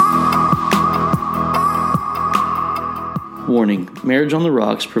Warning, Marriage on the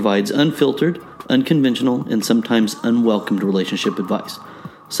Rocks provides unfiltered, unconventional, and sometimes unwelcomed relationship advice.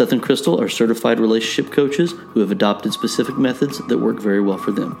 Seth and Crystal are certified relationship coaches who have adopted specific methods that work very well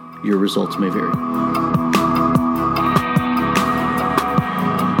for them. Your results may vary.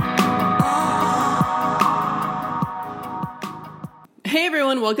 Hey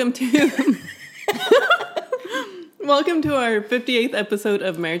everyone, welcome to our 58th episode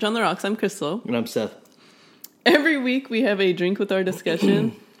of Marriage on the Rocks. I'm Crystal. And I'm Seth. Every week we have a drink with our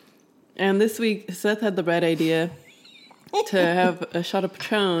discussion. And this week Seth had the bright idea to have a shot of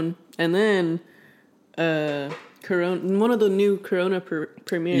Patron and then Corona, one of the new Corona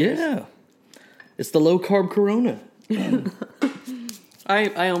premieres. Yeah. It's the low-carb Corona.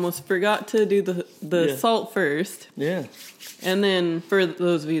 I almost forgot to do the salt first. Yeah. And then, for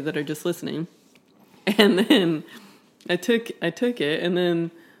those of you that are just listening, and then I took it, and then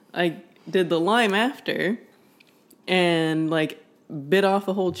I did the lime after, and like bit off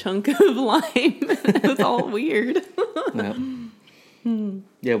a whole chunk of lime. It was all weird. Yeah.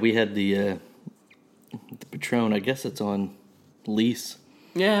 Yeah, we had the Patron. I guess it's on lease.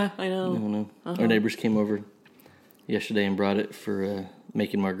 Yeah, I know. I don't know. Our neighbors came over yesterday and brought it for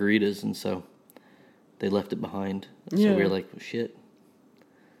making margaritas, and so they left it behind. So we were like, well, shit.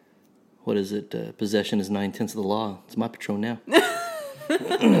 What is it? Possession is 9/10 of the law. It's my Patron now.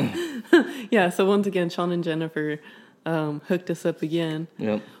 Yeah, so once again, Sean and Jennifer hooked us up again.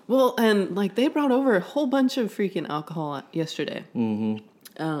 Yep. Well, and like they brought over a whole bunch of freaking alcohol yesterday.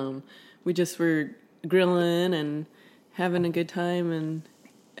 Mm-hmm. We just were grilling and having a good time,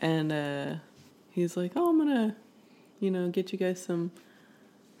 and he's like, "Oh, I'm gonna, get you guys some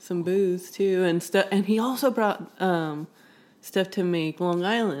booze too and stuff." And he also brought stuff to make Long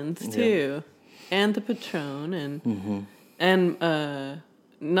Island's too, and the Patron and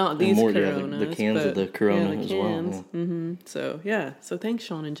not these Coronas, the cans but, of the Corona the as cans. well. Yeah. Mm-hmm. So thanks,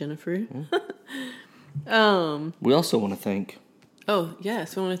 Sean and Jennifer. We also want to thank Oh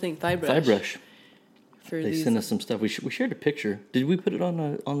yes, we want to thank Thighbrush. Thighbrush. For they sent us some stuff. We shared a picture. Did we put it on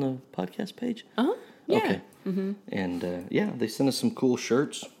the podcast page? Yeah. Okay. Mm-hmm. And they sent us some cool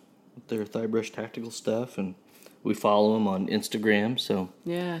shirts with their Thighbrush tactical stuff, and we follow them on Instagram. So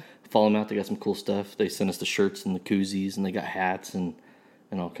follow them out. They got some cool stuff. They sent us the shirts and the koozies, and they got hats and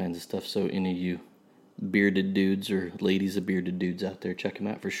all kinds of stuff. So any of you bearded dudes or ladies of bearded dudes out there, check them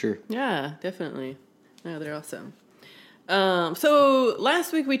out for sure. Yeah, definitely. No, they're awesome. So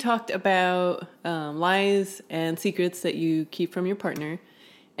last week we talked about lies and secrets that you keep from your partner.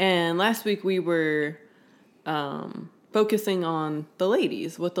 And last week we were focusing on the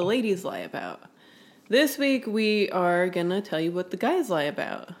ladies, what the ladies lie about. This week we are going to tell you what the guys lie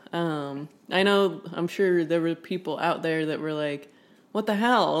about. I'm sure there were people out there that were like, what the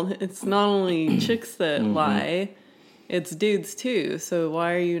hell? It's not only chicks that lie, it's dudes too. So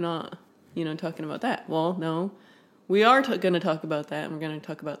why are you not, talking about that? Well, no. We are going to talk about that, and we're going to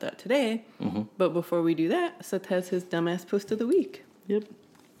talk about that today. Mm-hmm. But before we do that, Seth has his dumbass post of the week. Yep.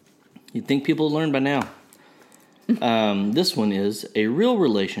 You'd think people would learn by now. This one is, a real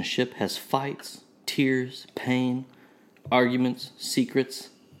relationship has fights, tears, pain, arguments, secrets,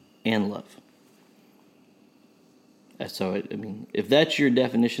 and love. So, if that's your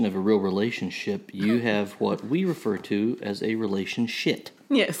definition of a real relationship, you have what we refer to as a relationship.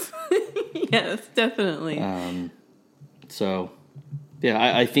 Yes. Yes, definitely. I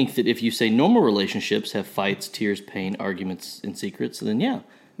think that if you say normal relationships have fights, tears, pain, arguments, and secrets, then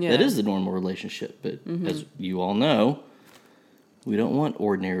that is the normal relationship. But as you all know, we don't want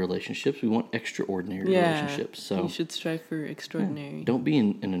ordinary relationships. We want extraordinary relationships. So you should strive for extraordinary. Yeah, don't be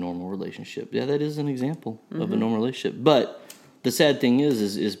in a normal relationship. Yeah, that is an example of a normal relationship. But the sad thing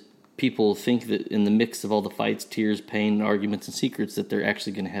is people think that in the mix of all the fights, tears, pain, arguments, and secrets that they're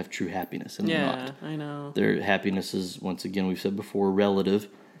actually going to have true happiness, and they're not. I know. Their happiness is, once again, we've said before, relative,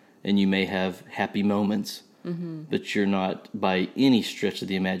 and you may have happy moments, but you're not, by any stretch of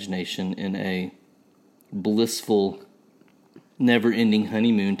the imagination, in a blissful, never-ending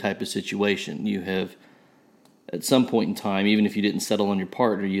honeymoon type of situation. You have, at some point in time, even if you didn't settle on your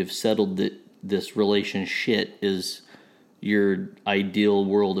partner, you have settled that this relationship is your ideal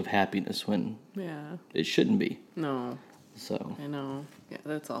world of happiness when it shouldn't be. No. So I know. Yeah,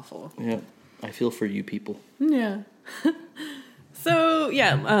 that's awful. Yeah, I feel for you people. Yeah. So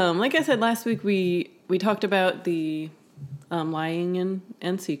like I said last week, we talked about the lying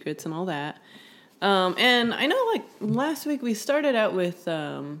and secrets and all that. And I know, like last week, we started out with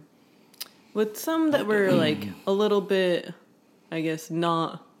some that were like a little bit, I guess,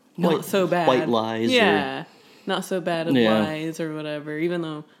 not so bad. White lies. Yeah. Not so bad as lies or whatever, even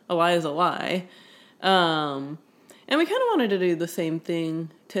though a lie is a lie. And And we kind of wanted to do the same thing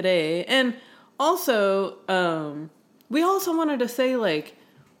today. And also, we also wanted to say, like,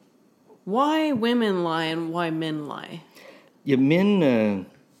 why women lie and why men lie. Yeah, men,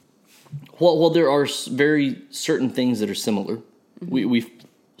 well, there are very certain things that are similar.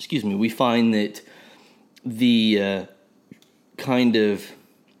 Mm-hmm. We find that the kind of,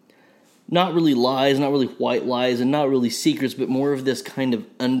 not really lies, not really white lies, and not really secrets, but more of this kind of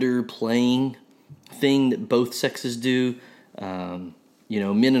underplaying thing that both sexes do.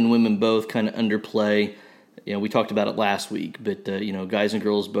 Men and women both kind of underplay. We talked about it last week, but guys and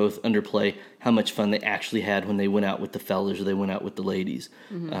girls both underplay how much fun they actually had when they went out with the fellas or they went out with the ladies.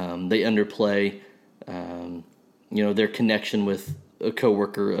 Mm-hmm. They underplay, their connection with a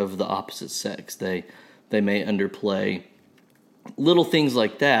coworker of the opposite sex. They may underplay little things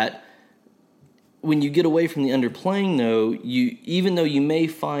like that. When you get away from the underplaying, though, even though you may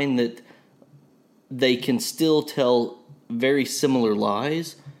find that they can still tell very similar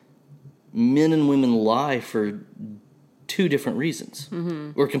lies, men and women lie for two different reasons,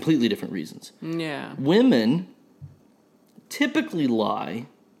 mm-hmm. or completely different reasons. Yeah. Women typically lie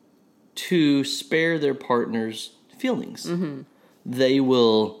to spare their partner's feelings. Mm-hmm. They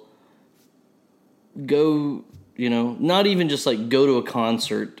will go, not even just like go to a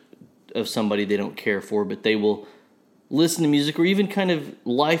concert of somebody they don't care for, but they will listen to music or even kind of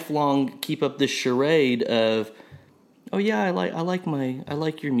lifelong keep up this charade of, oh yeah, I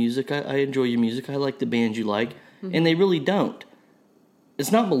like your music. I enjoy your music. I like the band you like. Mm-hmm. And they really don't.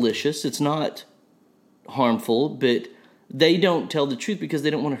 It's not malicious. It's not harmful, but they don't tell the truth because they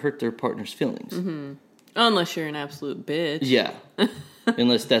don't want to hurt their partner's feelings. Mm-hmm. Unless you're an absolute bitch. Yeah.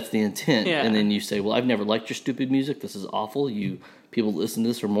 Unless that's the intent. Yeah. And then you say, well, I've never liked your stupid music. This is awful. People that listen to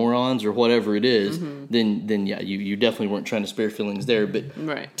this are morons or whatever it is. Mm-hmm. Then yeah, you definitely weren't trying to spare feelings there. But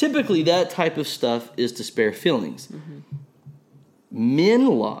right. Typically that type of stuff is to spare feelings. Mm-hmm. Men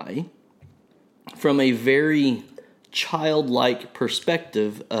lie from a very childlike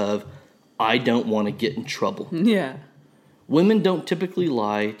perspective of, I don't want to get in trouble. Yeah. Women don't typically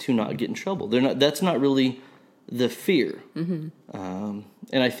lie to not get in trouble. That's not really the fear. Mm-hmm.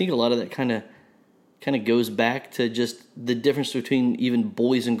 And I think a lot of that kind of goes back to just the difference between even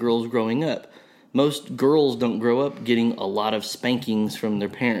boys and girls growing up. Most girls don't grow up getting a lot of spankings from their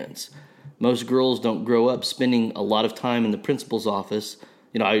parents. Most girls don't grow up spending a lot of time in the principal's office.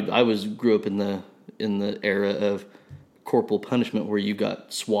 I grew up in the era of corporal punishment where you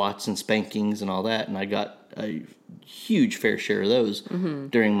got swats and spankings and all that, and I got a huge fair share of those mm-hmm.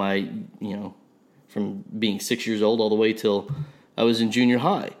 during my, from being 6 years old all the way till I was in junior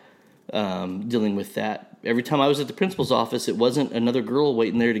high, dealing with that. Every time I was at the principal's office, it wasn't another girl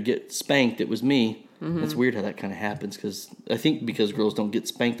waiting there to get spanked. It was me. Mm-hmm. It's weird how that kind of happens because girls don't get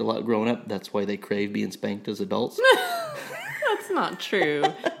spanked a lot growing up. That's why they crave being spanked as adults. That's not true.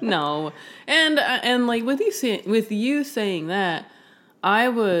 No. And like with you saying that,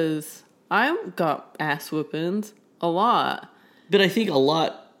 I got ass whoopings a lot. But I think a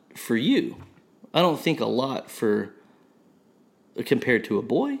lot for you. I don't think a lot compared to a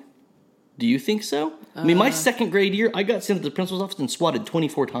boy. Do you think so? I mean, my second grade year, I got sent to the principal's office and swatted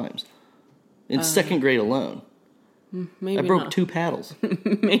 24 times. In second grade alone. Maybe I broke not. 2 paddles.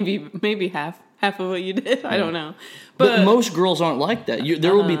 maybe half of what you did. I don't know. But most girls aren't like that.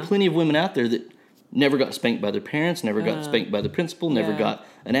 There will be plenty of women out there that never got spanked by their parents, never got spanked by the principal, never got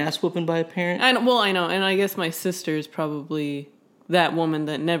an ass whooping by a parent. I know, and I guess my sister is probably that woman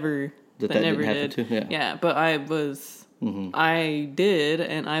that never never did. To, yeah, but I was, mm-hmm. I did,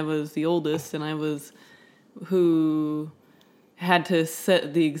 and I was the oldest, and I was who had to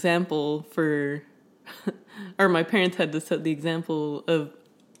set the example for, or my parents had to set the example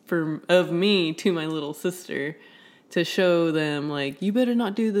of me to my little sister to show them, like, you better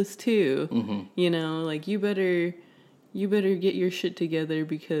not do this too. Mm-hmm. Like, you better get your shit together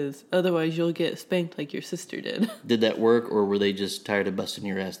because otherwise you'll get spanked like your sister did. Did that work, or were they just tired of busting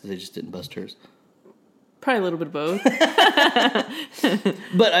your ass that they just didn't bust hers? Probably a little bit of both.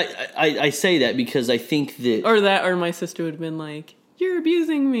 But I say that because I think that... Or my sister would have been like, you're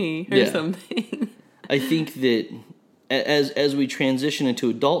abusing me, or something. I think that as we transition into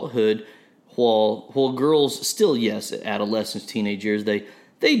adulthood, while girls still, yes, adolescence, teenage years, they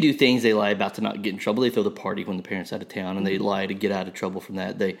do things they lie about to not get in trouble. They throw the party when the parents out of town, and they lie to get out of trouble from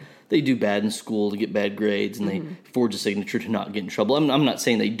that. They do bad in school to get bad grades, and they forge a signature to not get in trouble. I'm not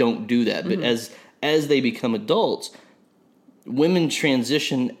saying they don't do that, but as they become adults, women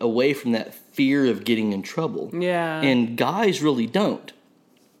transition away from that fear of getting in trouble. Yeah. And guys really don't.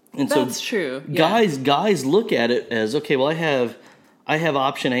 And that's true. Yeah. Guys look at it as, okay, well, I I have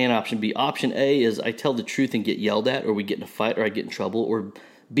option A and option B. Option A is I tell the truth and get yelled at, or we get in a fight, or I get in trouble. Or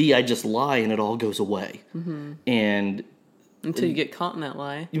B, I just lie and it all goes away. Mm-hmm. And until you get caught in that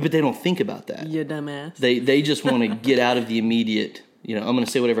lie. But they don't think about that. You dumbass. They just want to get out of the immediate, I'm going to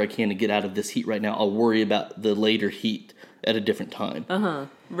say whatever I can to get out of this heat right now. I'll worry about the later heat at a different time. Uh-huh.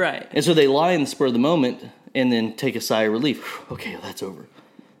 Right. And so they lie in the spur of the moment and then take a sigh of relief. Okay, that's over.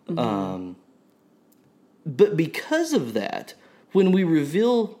 Mm-hmm. But because of that, when we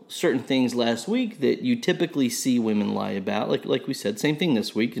reveal certain things last week that you typically see women lie about, like we said, same thing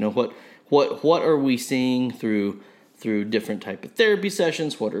this week. What are we seeing through different type of therapy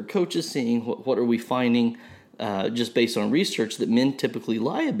sessions? What are coaches seeing? What are we finding just based on research that men typically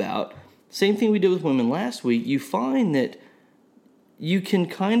lie about? Same thing we did with women last week. You find that you can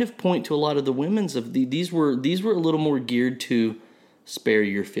kind of point to a lot of the women's of these were a little more geared to spare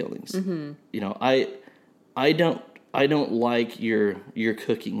your feelings. Mm-hmm. I don't like your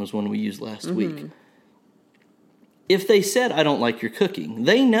cooking was one we used last mm-hmm. week. If they said I don't like your cooking,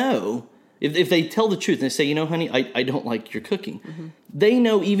 they know. If they tell the truth and they say, honey, I don't like your cooking, mm-hmm. they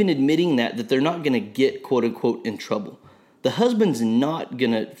know even admitting that they're not going to get, quote unquote, in trouble. The husband's not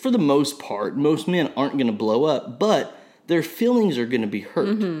going to, for the most part, most men aren't going to blow up, but their feelings are going to be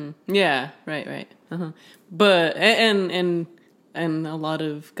hurt. Mm-hmm. Yeah, right. Uh-huh. But, and a lot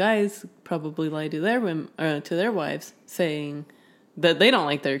of guys probably lie to their women, to their wives saying that they don't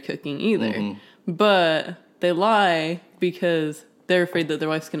like their cooking either. Mm-hmm. But they lie because they're afraid that their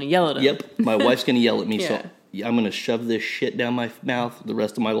wife's going to yell at them. Yep, my wife's going to yell at me, so I'm going to shove this shit down my mouth the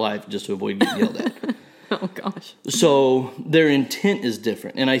rest of my life just to avoid getting yelled at. Oh, gosh. So their intent is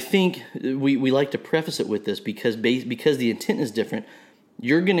different. And I think we like to preface it with this because the intent is different.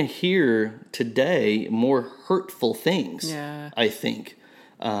 You're going to hear today more hurtful things, I think.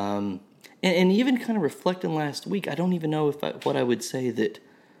 And even kind of reflecting last week, I don't even know what I would say that,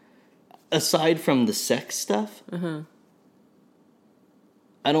 aside from the sex stuff, uh-huh.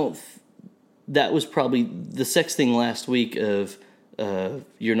 That was probably the sex thing last week of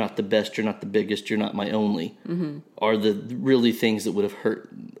you're not the best, you're not the biggest, you're not my only, mm-hmm. are the really things that would have hurt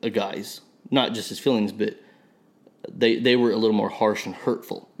a guy's, not just his feelings, but they were a little more harsh and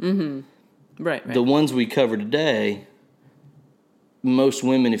hurtful. Mm-hmm. Right. The ones we cover today, most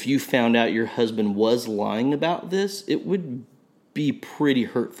women, if you found out your husband was lying about this, it would be pretty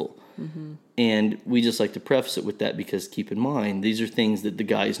hurtful. Mm-hmm. And we just like to preface it with that because keep in mind, these are things that the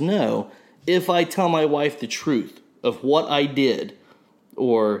guys know. If I tell my wife the truth of what I did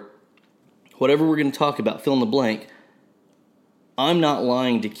or whatever we're going to talk about, fill in the blank, I'm not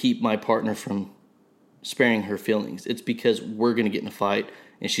lying to keep my partner from sparing her feelings. It's because we're going to get in a fight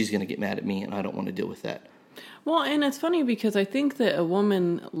and she's going to get mad at me and I don't want to deal with that. Well, and it's funny because I think that a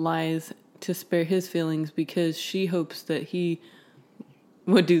woman lies to spare his feelings because she hopes that he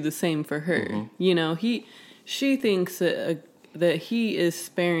would do the same for her. Mm-hmm. She thinks that he is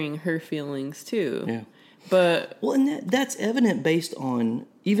sparing her feelings too. Yeah. But and that's evident based on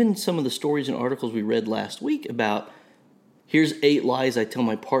even some of the stories and articles we read last week about here's 8 lies I tell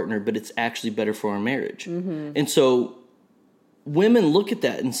my partner, but it's actually better for our marriage. Mm-hmm. And so women look at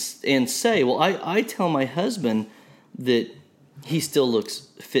that and say, well, I tell my husband that he still looks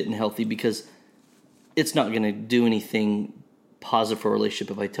fit and healthy because it's not going to do anything positive for a relationship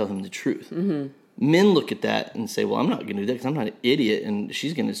if I tell him the truth. Mm-hmm. Men look at that and say, well, I'm not going to do that because I'm not an idiot and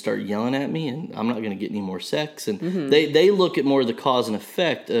she's going to start yelling at me and I'm not going to get any more sex. And mm-hmm. they look at more of the cause and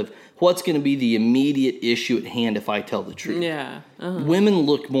effect of what's going to be the immediate issue at hand if I tell the truth. Yeah. Uh-huh. Women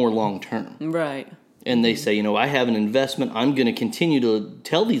look more long-term. Right. And they say, I have an investment. I'm going to continue to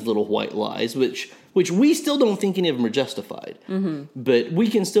tell these little white lies, which we still don't think any of them are justified. Mm-hmm. But we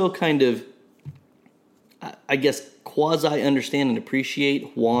can still kind of, I guess, quasi-understand and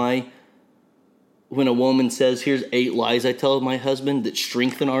appreciate why when a woman says, here's 8 lies I tell my husband that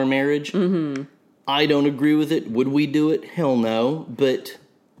strengthen our marriage, mm-hmm. I don't agree with it. Would we do it? Hell no. But,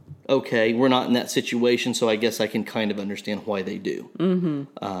 okay, we're not in that situation, so I guess I can kind of understand why they do.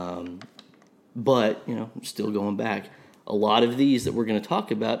 Mm-hmm. But, still going back, a lot of these that we're going to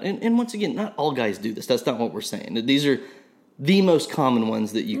talk about, and once again, not all guys do this. That's not what we're saying. These are the most common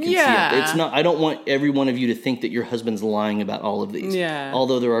ones that you can see. It's not. I don't want every one of you to think that your husband's lying about all of these. Yeah.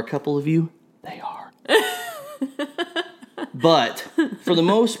 Although there are a couple of you, they are. But for the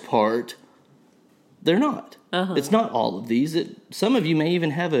most part, they're not. Uh-huh. It's not all of these. Some of you may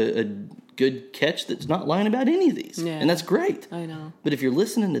even have a good catch that's not lying about any of these. Yeah. And that's great. I know. But if you're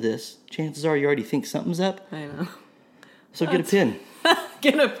listening to this, chances are you already think something's up. I know. So get a pen.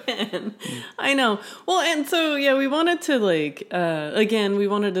 Get a pen. I know. Well, and so, we wanted to, again, we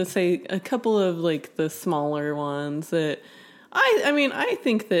wanted to say a couple of, the smaller ones that I mean, I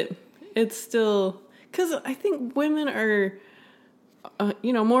think that it's still, because I think women are,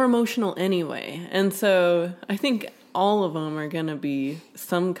 more emotional anyway. And so I think all of them are going to be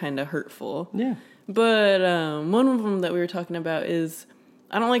some kind of hurtful. Yeah. But one of them that we were talking about is,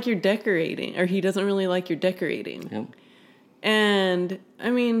 I don't like your decorating, or he doesn't really like your decorating. Yep. And I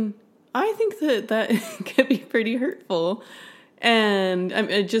mean, I think that could be pretty hurtful. And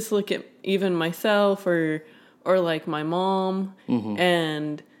I just look at even myself or like my mom,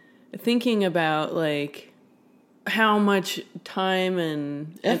 and thinking about like how much time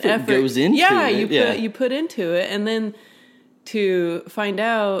and effort goes into it. You put into it, and then to find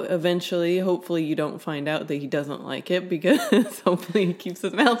out eventually, hopefully you don't find out that he doesn't like it, because hopefully he keeps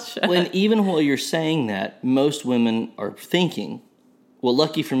his mouth shut. When even while you're saying that, most women are thinking, well,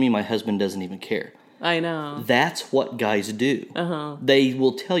 lucky for me, my husband doesn't even care. I know. That's what guys do. They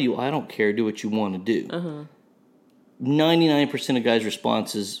will tell you, I don't care, do what you want to do. 99% of guys'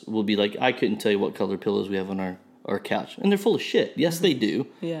 responses will be like, I couldn't tell you what color pillows we have on our couch. And they're full of shit. Yes, they do.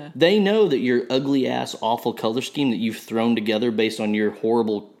 Yeah. They know that your ugly-ass, awful color scheme that you've thrown together based on your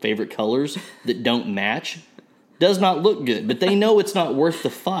horrible favorite colors that don't match does not look good. But they know it's not worth the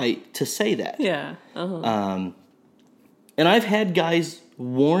fight to say that. Yeah. And I've had guys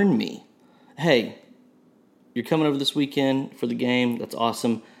warn me, hey, you're coming over this weekend for the game. That's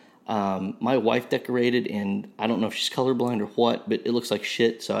awesome. My wife decorated, and I don't know if she's colorblind or what, but it looks like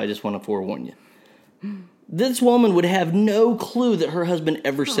shit, so I just want to forewarn you. This woman would have no clue that her husband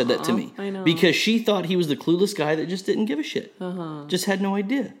ever said that to me. I know. Because she thought he was the clueless guy that just didn't give a shit. Just had no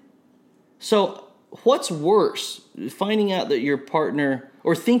idea. So what's worse, finding out that your partner,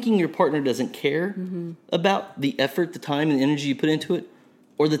 or thinking your partner doesn't care about the effort, the time, and the energy you put into it,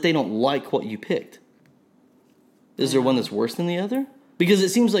 or that they don't like what you picked? Is there one that's worse than the other? Because it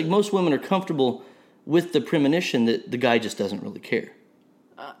seems like most women are comfortable with the premonition that the guy just doesn't really care.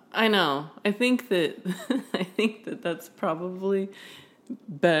 I know. I think that that's probably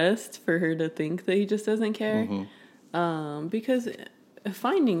best for her to think that he just doesn't care. Because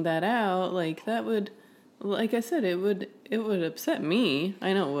finding that out, like, that would, like I said, it would upset me.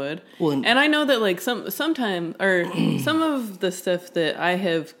 I know it would. Well, and I know that, like, sometimes, or some of the stuff that I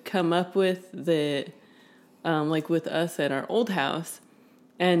have come up with that, like with us at our old house,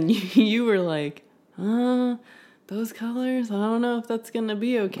 and you were like, those colors, I don't know if that's going to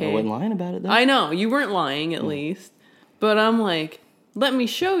be okay. I wasn't lying about it, though. I know, you weren't lying, at least. But I'm like, let me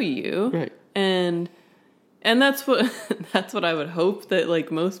show you. Right. And that's what I would hope, that,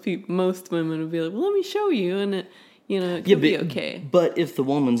 like, most women would be like, well, let me show you, and it could be okay. But if the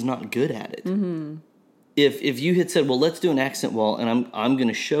woman's not good at it, if you had said, well, let's do an accent wall, and I'm going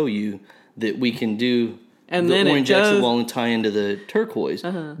to show you that we can do and the then orange accent wall and tie into the turquoise.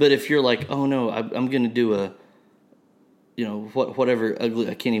 But if you're like, oh no, I'm going to do a, whatever ugly,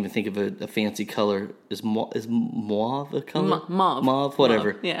 I can't even think of a fancy color. Is mauve a color? Mauve,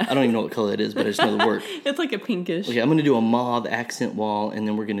 whatever. Mauve, yeah. I don't even know what color it is, but I just know the word. It's like a pinkish. Okay, I'm going to do a mauve accent wall, and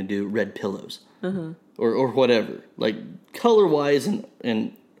then we're going to do red pillows. Or whatever. Like, color-wise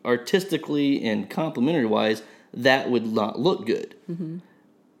and artistically and complimentary-wise, that would not look good.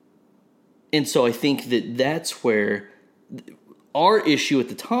 And so I think that's where our issue at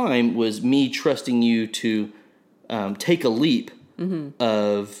the time was me trusting you to take a leap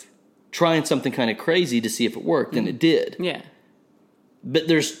of trying something kind of crazy to see if it worked, and it did. Yeah. But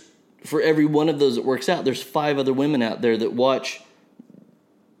for every one of those that works out, there's 5 other women out there that watch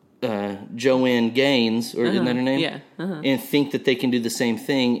Joanne Gaines, or isn't that her name? Yeah. And think that they can do the same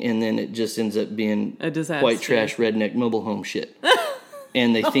thing, and then it just ends up being a disaster. White trash redneck mobile home shit.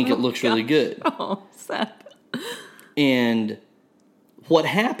 And they think it looks really good. Oh, sad. And what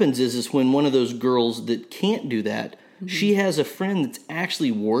happens is when one of those girls that can't do that, she has a friend that's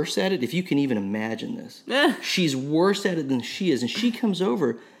actually worse at it, if you can even imagine this. She's worse at it than she is. And she comes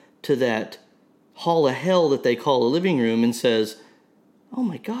over to that hall of hell that they call a living room and says, oh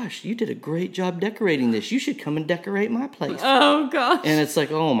my gosh, you did a great job decorating this. You should come and decorate my place. Oh gosh. And it's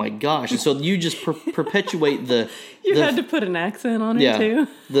like, oh my gosh. And so you just perpetuate the... You had to put an accent on it too.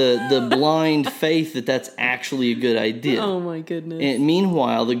 the blind faith that that's actually a good idea. Oh my goodness. And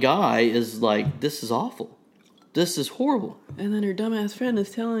meanwhile, the guy is like, this is awful. This is horrible. And then her dumbass friend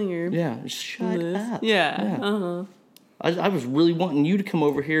is telling her. Yeah, shut up. Yeah. I was really wanting you to come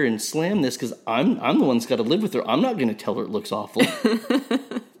over here and slam this because I'm the one that's got to live with her. I'm not going to tell her it looks awful.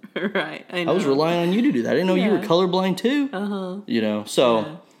 Right, I know. I was relying on you to do that. I didn't know you were colorblind too.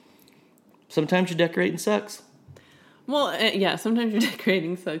 So sometimes your decorating sucks. Well, sometimes your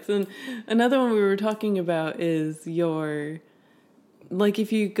decorating sucks. And another one we were talking about is your like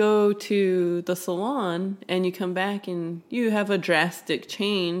if you go to the salon and you come back and you have a drastic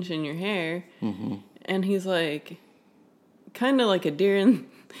change in your hair, and he's like, kind of like a deer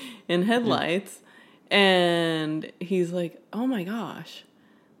in headlights, and he's like, oh my gosh,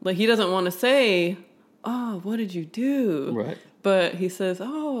 like he doesn't want to say, oh, what did you do? Right. But he says,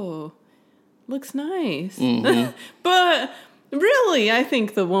 oh, looks nice. But really, I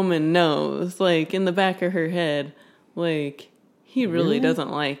think the woman knows, like in the back of her head, like he really doesn't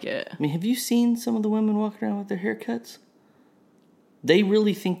like it. I mean, have you seen some of the women walking around with their haircuts? They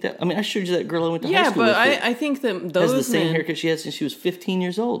really think that. I mean, I showed you that girl I went to high school with. Yeah, but I think that those has the same men, haircut she had since she was 15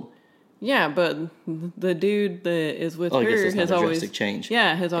 years old. Yeah, but the dude that is with I her guess that's not has a always drastic change.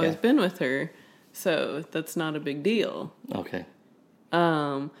 Yeah, has always been with her, so that's not a big deal. Okay.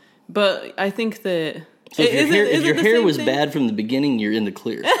 But I think that So if your hair was thing? bad from the beginning, you're in the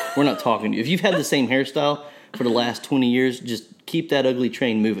clear. We're not talking to you. If you've had the same hairstyle for the last 20 years, just keep that ugly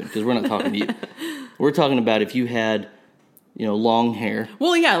train moving because we're not talking to you. We're talking about if you had, long hair.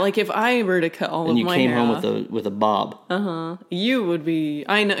 Well, yeah, like if I were to cut all of my hair and you came home off, with a bob. you would be.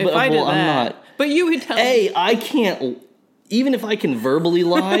 I know if But, I did well, that. I'm not. But you would tell me. I can't. Even if I can verbally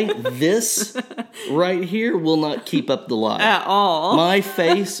lie, this right here will not keep up the lie. At all. My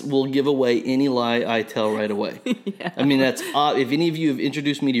face will give away any lie I tell right away. Yeah. I mean, that's odd. If any of you have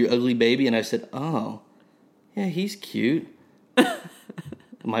introduced me to your ugly baby and I said, oh, yeah, he's cute.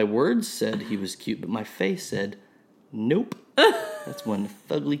 My words said he was cute, but my face said, nope. That's one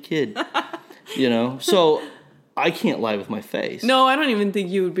ugly kid. So I can't lie with my face. No, I don't even think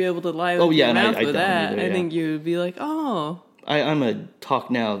you would be able to lie with your mouth with that. Either, I think you would be like, oh. I'm a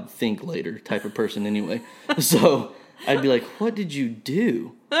talk now, think later type of person anyway. So I'd be like, what did you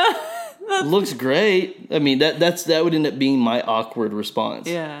do? Looks great. I mean, that would end up being my awkward response.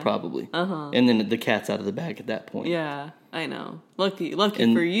 Yeah. Probably. And then the cat's out of the bag at that point. Yeah, I know. Lucky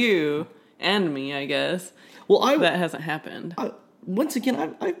for you and me, I guess. Well, that hasn't happened. Once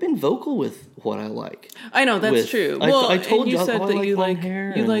again, I've been vocal with what I like. I know, that's true. Well, I told you you said that you like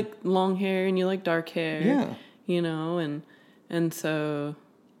hair. You like long hair and you like dark hair. Yeah. And so,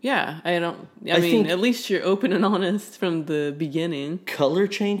 yeah, I mean, at least you're open and honest from the beginning. Color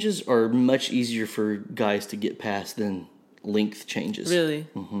changes are much easier for guys to get past than length changes. Really?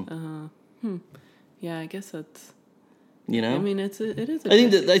 Yeah, I guess that's... I mean, it is.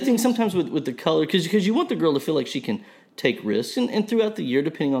 I think sometimes with the color, because you want the girl to feel like she can take risks, and throughout the year,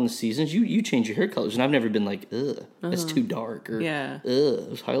 depending on the seasons, you change your hair colors. And I've never been like, ugh, that's too dark, or ugh,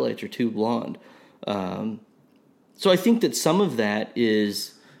 those highlights are too blonde. So I think that some of that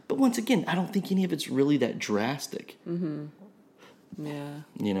is, but once again, I don't think any of it's really that drastic.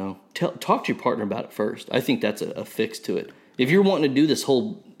 Yeah. Talk to your partner about it first. I think that's a fix to it. If you're wanting to do this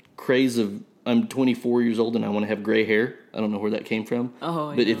whole craze of, I'm 24 years old and I want to have gray hair, I don't know where that came from.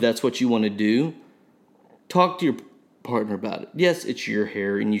 But if that's what you want to do, talk to your partner about it. Yes, it's your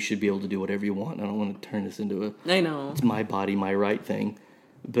hair and you should be able to do whatever you want. I don't want to turn this into it's my body, my right thing.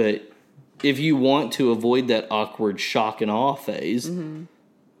 But if you want to avoid that awkward shock and awe phase,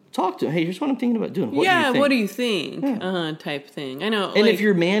 talk to him. Hey, here's what I'm thinking about doing. What do you think? Type thing. I know. And if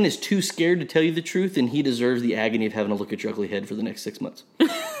your man is too scared to tell you the truth, then he deserves the agony of having to look at your ugly head for the next 6 months.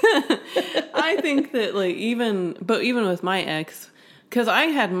 I think that even with my ex, because I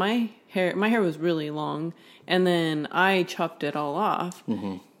had my hair was really long, and then I chopped it all off,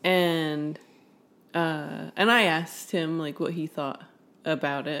 and I asked him what he thought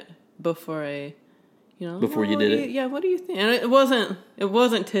about it before I, before you did it. Yeah, what do you think? And it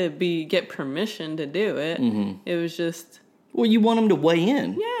wasn't to get permission to do it. It was just, well, you want him to weigh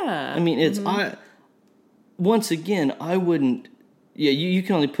in. Yeah. I mean, it's once again, I wouldn't. Yeah, you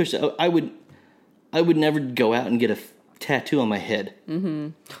can only push that. I would never go out and get a tattoo on my head.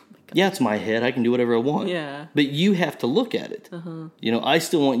 Yeah, it's my head. I can do whatever I want. Yeah. But you have to look at it. I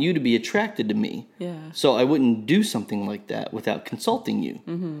still want you to be attracted to me. Yeah. So I wouldn't do something like that without consulting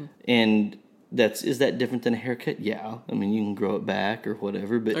you. And is that different than a haircut? Yeah. I mean, you can grow it back or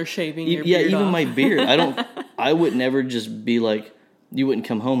whatever. But or shaving your beard even off. my beard. I would never just be like, you wouldn't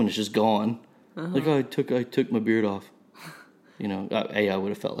come home and it's just gone. Like, I took my beard off. I would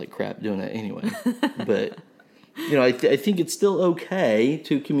have felt like crap doing that anyway. But, I think it's still okay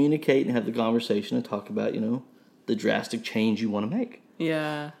to communicate and have the conversation and talk about, the drastic change you want to make.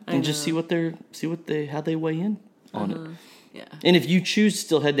 Yeah. And just see how they weigh in on it. Yeah. And if you choose to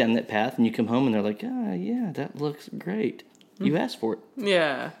still head down that path and you come home and they're like, yeah, that looks great. You asked for it.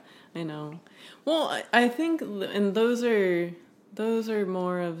 Yeah, I know. Well, I think, and those are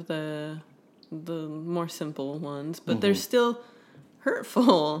more of the more simple ones, but they're still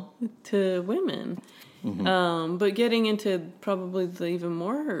hurtful to women. But getting into probably the even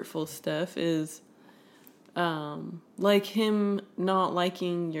more hurtful stuff is like him not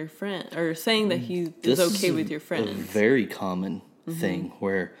liking your friend or saying that he is okay with your friends. A very common thing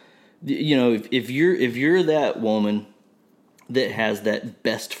where, you know, if you're that woman that has that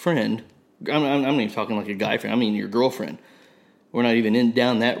best friend, I'm not even talking like a guy friend, I mean your girlfriend. We're not even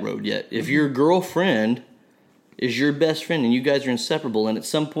down that road yet. If your girlfriend is your best friend and you guys are inseparable, and at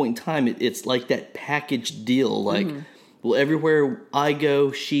some point in time it's like that package deal, like, well, everywhere I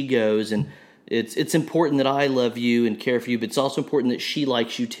go, she goes, and it's important that I love you and care for you, but it's also important that she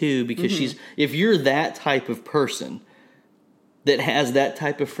likes you too, because if you're that type of person that has that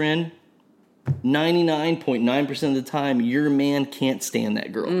type of friend, 99.9% of the time, your man can't stand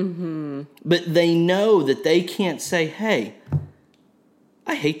that girl. But they know that they can't say, hey,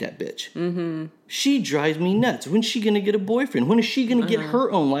 I hate that bitch. She drives me nuts. When's she going to get a boyfriend? When is she going to get her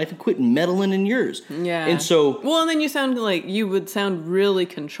own life and quit meddling in yours? Yeah. And so... Well, and then you would sound really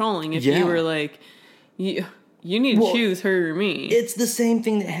controlling if you were like, you need to choose her or me. It's the same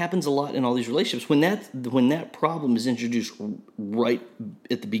thing that happens a lot in all these relationships. When that problem is introduced right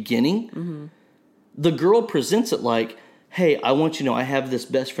at the beginning, the girl presents it like, hey, I want you to know I have this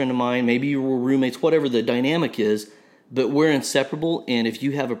best friend of mine. Maybe you were roommates, whatever the dynamic is. But we're inseparable, and if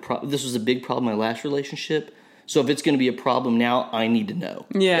you have a problem, this was a big problem in my last relationship, so if it's going to be a problem now, I need to know.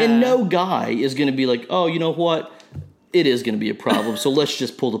 Yeah. And no guy is going to be like, oh, you know what? It is going to be a problem, so let's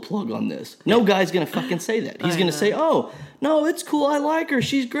just pull the plug on this. No guy's going to fucking say that. He's going to say, oh, no, it's cool, I like her,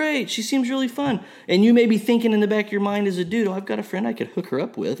 she's great, she seems really fun. And you may be thinking in the back of your mind as a dude, oh, I've got a friend I could hook her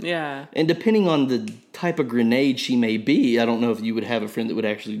up with. Yeah. And depending on the type of grenade she may be, I don't know if you would have a friend that would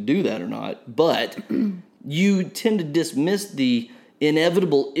actually do that or not, but... You tend to dismiss the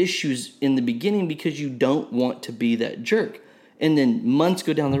inevitable issues in the beginning because you don't want to be that jerk. And then months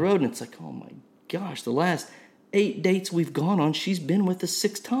go down the road and it's like, oh my gosh, the last 8 dates we've gone on, she's been with us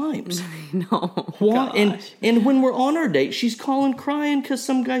 6 times. No. Why? And when we're on our date, she's calling crying because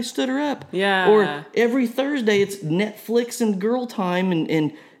some guy stood her up. Yeah. Or every Thursday it's Netflix and girl time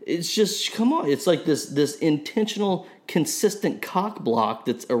and it's just, come on. It's like this intentional, consistent cock block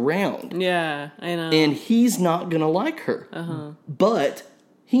that's around. Yeah, I know. And he's not going to like her. But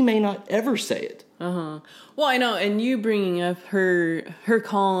he may not ever say it. Well, I know. And you bringing up her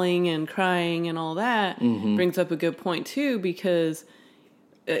calling and crying and all that brings up a good point, too, because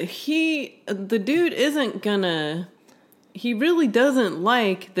the dude isn't going to... He really doesn't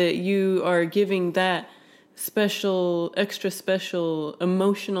like that you are giving that extra special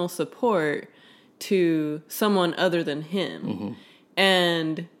emotional support to someone other than him.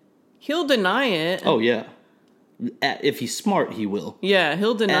 And he'll deny it. Oh, yeah. If he's smart, he will. Yeah,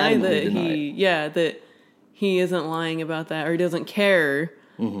 he'll deny that he isn't lying about that, or he doesn't care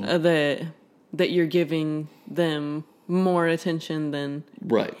that you're giving them more attention than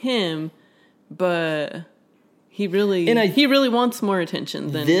him. But he really wants more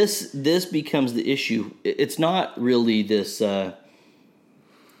attention than this becomes the issue. It's not really this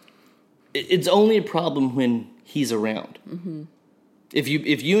it's only a problem when he's around. If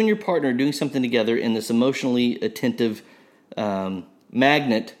you and your partner are doing something together and this emotionally attentive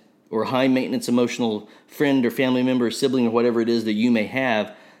magnet or high maintenance emotional friend or family member or sibling or whatever it is that you may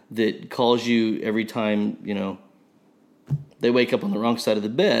have that calls you every time, you know, they wake up on the wrong side of the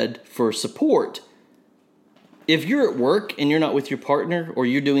bed for support. If you're at work and you're not with your partner, or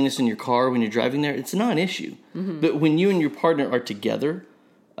you're doing this in your car when you're driving there, it's not an issue. But when you and your partner are together,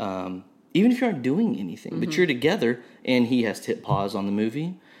 even if you aren't doing anything, but you're together and he has to hit pause on the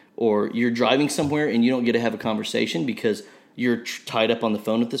movie, or you're driving somewhere and you don't get to have a conversation because you're tied up on the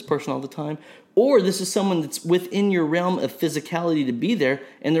phone with this person all the time, or this is someone that's within your realm of physicality to be there,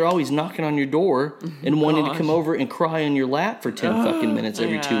 and they're always knocking on your door and wanting to come over and cry on your lap for 10 fucking minutes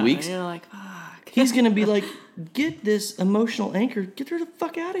every 2 weeks. And you're like, fuck. He's going to be like, get this emotional anchor, get her the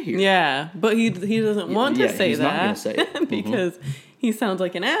fuck out of here. Yeah, but he doesn't want to say he's that. Not going to say it. because he sounds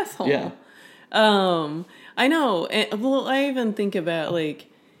like an asshole. Yeah. I know. Well, I even think about,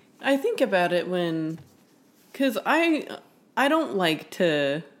 I think about it when, because I don't like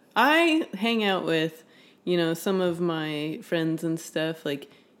to, I hang out with, you know, some of my friends and stuff,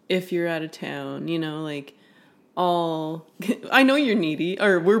 if you're out of town, you know, I know you're needy,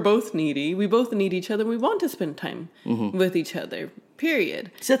 or we're both needy. We both need each other. We want to spend time with each other,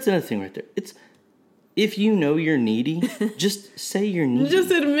 period. So that's another thing right there. If you know you're needy, just say you're needy. Just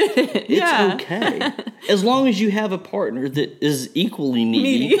admit it. It's okay. As long as you have a partner that is equally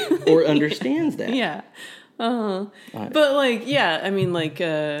needy. Or understands that. Yeah. Right. But I mean,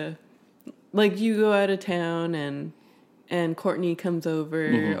 you go out of town Courtney comes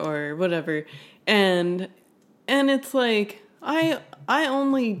over or whatever, and it's like I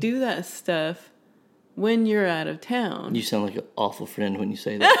only do that stuff when you're out of town. You sound like an awful friend when you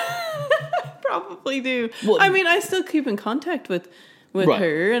say that. I probably do. Well, I mean, I still keep in contact with Right.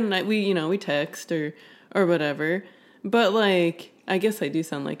 her, and we text or whatever. But like, I guess I do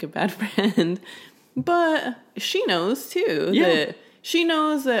sound like a bad friend. But she knows too that she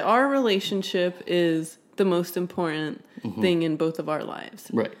knows that our relationship is the most important thing in both of our lives.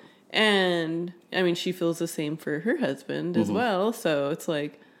 Right. And I mean, she feels the same for her husband as well. So it's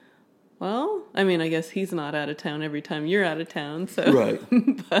like, well, I mean, I guess he's not out of town every time you're out of town. So, Right.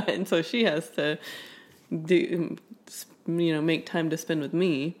 and so she has to make time to spend with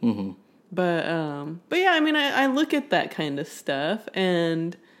me. Mm-hmm. But yeah, I mean, I look at that kind of stuff,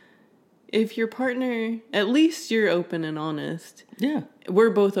 and if your partner, at least you're open and honest. Yeah. We're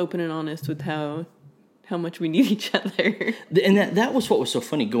both open and honest with how much we need each other. And that was what was so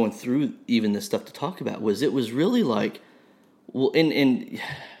funny going through even this stuff to talk about, was it was really like, well, and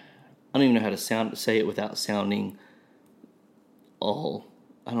I don't even know how to say it without sounding all,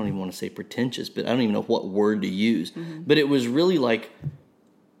 I don't even want to say pretentious, but I don't even know what word to use. Mm-hmm. But it was really like,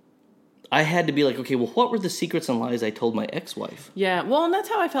 I had to be like, okay, well, what were the secrets and lies I told my ex-wife? Yeah, well, and that's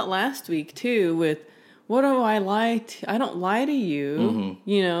how I felt last week, too, with, what do I lie to? I don't lie to you. Mm-hmm.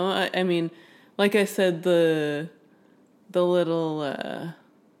 You know, I mean, like I said, the little, what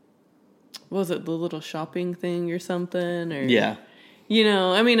was it, the little shopping thing or something? Or, yeah. You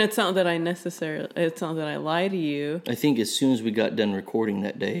know, I mean, it's not that I lie to you. I think as soon as we got done recording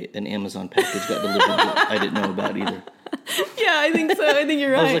that day, an Amazon package got delivered that I didn't know about either. Yeah, I think so. I think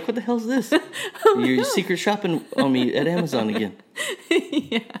you're right. I was like, what the hell is this? You're secret shopping on me at Amazon again.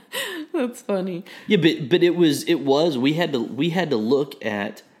 Yeah, that's funny. Yeah, but it was we had to look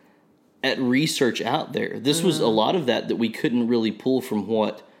at research out there. This was a lot of that we couldn't really pull from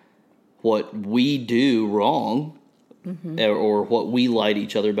what we do wrong. Mm-hmm. Or what we lie to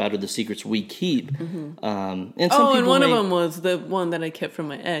each other about, or the secrets we keep. Mm-hmm. And one of them was the one that I kept from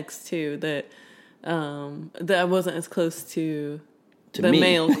my ex too. That I wasn't as close to the me.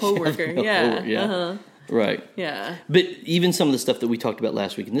 Male coworker. Yeah, yeah. Uh-huh. Right. Yeah. But even some of the stuff that we talked about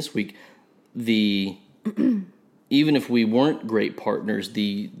last week and this week, even if we weren't great partners,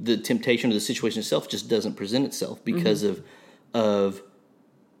 the temptation of the situation itself just doesn't present itself because of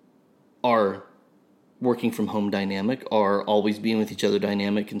our working from home dynamic, or always being with each other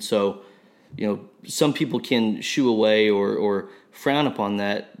dynamic. And so, you know, some people can shoo away or frown upon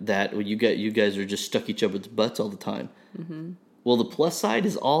that you guys are just stuck each other's butts all the time. Mm-hmm. Well, the plus side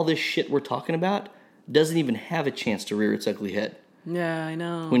is all this shit we're talking about doesn't even have a chance to rear its ugly head. Yeah, I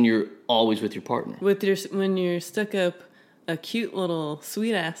know. When you're always with your partner. When you're stuck up a cute little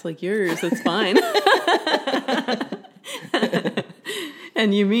sweet ass like yours, it's fine.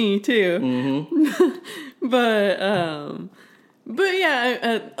 And me too. Mm-hmm. But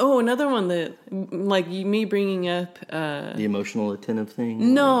yeah. Another one that, like, me bringing up the emotional attentive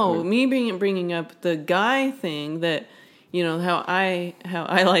thing. No, me bringing up the guy thing that, you know, how I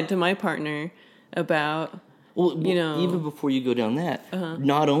lied to my partner about. Well, you know, even before you go down that,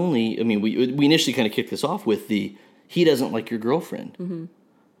 not only, I mean, we initially kind of kicked this off with he doesn't like your girlfriend. Mm-hmm.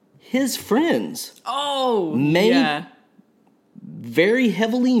 His friends. Very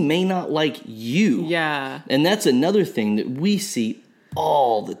heavily may not like you. Yeah. And that's another thing that we see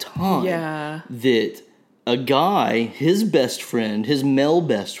all the time. Yeah. That a guy, his best friend, his male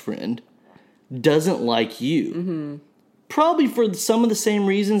best friend, doesn't like you. Mm-hmm. Probably for some of the same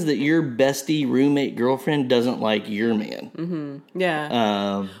reasons that your bestie, roommate, girlfriend doesn't like your man. Mm-hmm.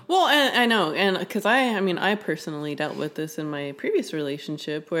 Yeah. Well, and I know. And because I personally dealt with this in my previous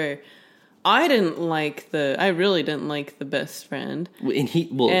relationship where I really didn't like the best friend. But he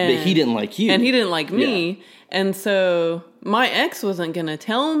didn't like you. And he didn't like me. Yeah. And so my ex wasn't going to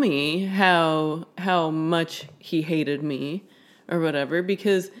tell me how much he hated me or whatever,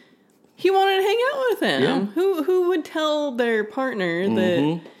 because he wanted to hang out with him. Yeah. Who would tell their partner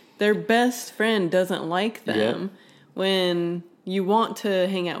that their best friend doesn't like them when you want to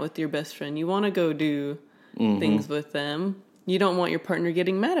hang out with your best friend? You want to go do things with them. You don't want your partner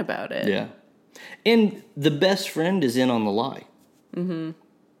getting mad about it. Yeah. And the best friend is in on the lie. Mm-hmm.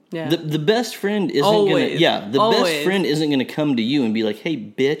 Yeah. The best friend isn't going to... Yeah, best friend isn't going to come to you and be like, hey,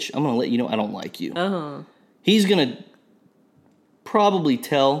 bitch, I'm going to let you know I don't like you. Uh-huh. He's going to probably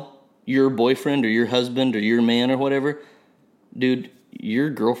tell your boyfriend or your husband or your man or whatever, dude,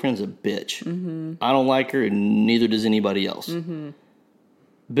 your girlfriend's a bitch. Mm-hmm. I don't like her, and neither does anybody else. Mm-hmm.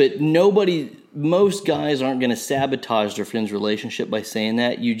 But most guys aren't going to sabotage their friend's relationship by saying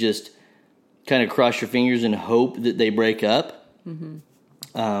that. You just kind of cross your fingers and hope that they break up. Mm-hmm.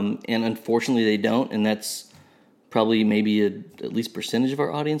 And unfortunately they don't, and that's probably maybe at least percentage of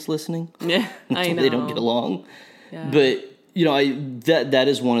our audience listening. Yeah, I know. They don't get along. Yeah. But, that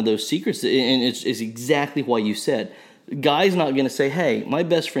is one of those secrets, and it's exactly why you said. Guy's not going to say, hey, my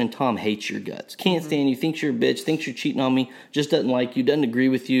best friend Tom hates your guts. Can't stand you, thinks you're a bitch, thinks you're cheating on me, just doesn't like you, doesn't agree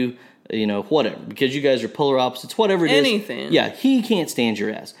with you, whatever. Because you guys are polar opposites, whatever it is. Anything. Yeah, he can't stand your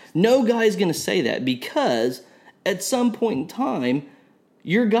ass. No guy's going to say that because at some point in time,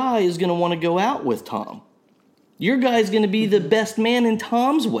 your guy is going to want to go out with Tom. Your guy's going to be the best man in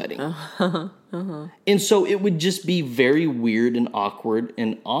Tom's wedding. And so it would just be very weird and awkward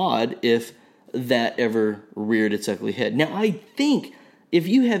and odd if that ever reared its ugly head. Now, I think if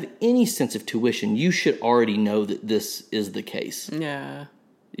you have any sense of tuition, you should already know that this is the case. Yeah.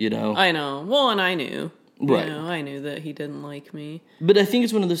 I know. Well, and I knew. Right. I knew that he didn't like me. But I think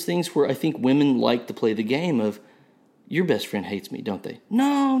it's one of those things where I think women like to play the game of, your best friend hates me, don't they?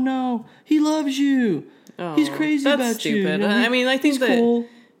 No, he loves you. Oh, he's crazy about that's stupid. you. I mean, I think that cool.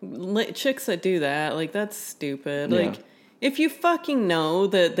 Chicks that do that, like, that's stupid. Yeah. Like, if you fucking know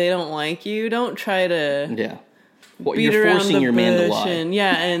that they don't like you, don't try to What, beat you're around forcing the your man to lie.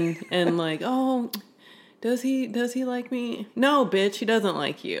 And like, oh, does he like me? No, bitch, he doesn't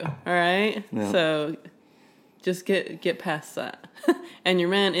like you. All right, so just get past that. And your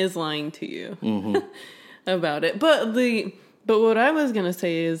man is lying to you about it. But what I was gonna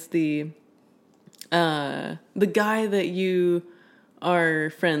say is the guy that you are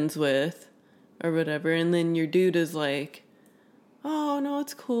friends with or whatever, and then your dude is like, oh, no,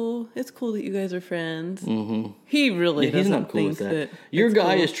 it's cool. It's cool that you guys are friends. Mm-hmm. He really he's doesn't not cool think with that. that Your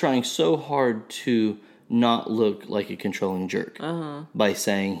guy cool. is trying so hard to not look like a controlling jerk by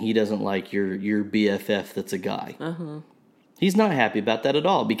saying he doesn't like your BFF that's a guy. He's not happy about that at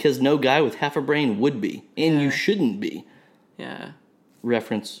all because no guy with half a brain would be, and you shouldn't be. Yeah.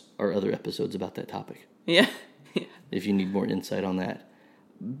 Reference our other episodes about that topic. Yeah. If you need more insight on that.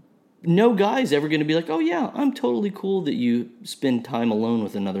 No guy's ever going to be like, oh yeah, I'm totally cool that you spend time alone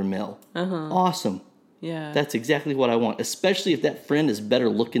with another male. Awesome. Yeah. That's exactly what I want, especially if that friend is better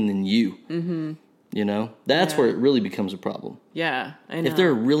looking than you. That's where it really becomes a problem. Yeah, I know. If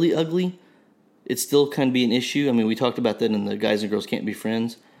they're really ugly, it still can be an issue. I mean, we talked about that in the Guys and Girls Can't Be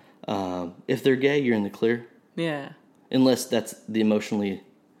Friends. If they're gay, you're in the clear. Yeah. Unless that's the emotionally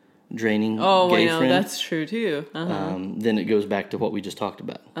draining gay I know, friend. That's true too. Then it goes back to what we just talked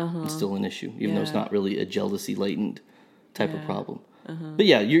about. It's still an issue, even though it's not really a jealousy latent type of problem. But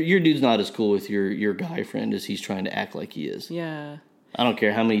yeah, your dude's not as cool with your guy friend as he's trying to act like he is. Yeah. I don't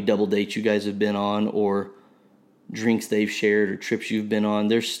care how many double dates you guys have been on or drinks they've shared or trips you've been on.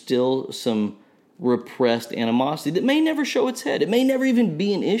 There's still some repressed animosity that may never show its head. It may never even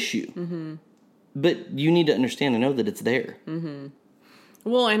be an issue. But you need to understand and know that it's there.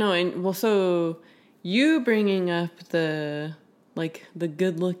 Well, I know. And so you bringing up the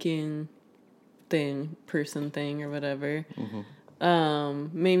good-looking person thing or whatever,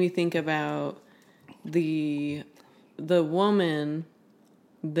 made me think about the woman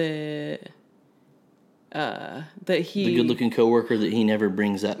that he, the good-looking coworker that he never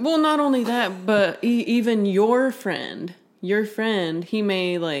brings up. Well, not only that, but even your friend, he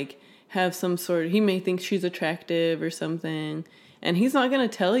may have some sort of, he may think she's attractive or something. And he's not going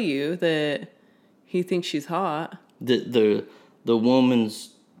to tell you that he thinks she's hot. The woman's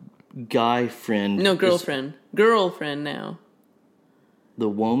guy friend. No, girlfriend. Girlfriend now. The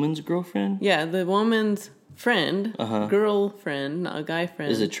woman's girlfriend? Yeah, the woman's friend, girlfriend, not a guy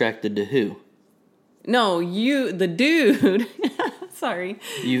friend. Is attracted to who? No, the dude. Sorry.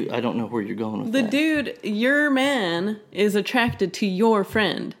 I don't know where you're going with that. The dude, your man, is attracted to your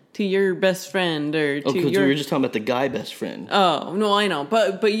friend. To your best friend or to because we were just talking about the guy best friend. Oh, no, I know.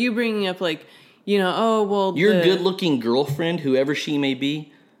 But you bringing up your good-looking girlfriend, whoever she may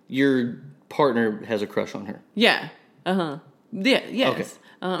be, your partner has a crush on her. Yeah. Yeah, yes.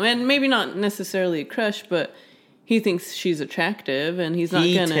 Okay. And maybe not necessarily a crush, but he thinks she's attractive and he's not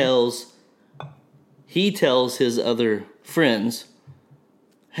going to... He tells his other friends,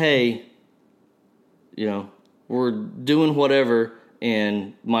 hey, we're doing whatever...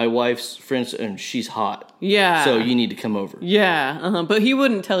 And my wife's friends, and she's hot. Yeah. So you need to come over. Yeah. But he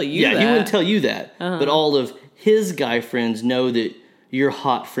wouldn't tell you that. Yeah, he wouldn't tell you that. But all of his guy friends know that your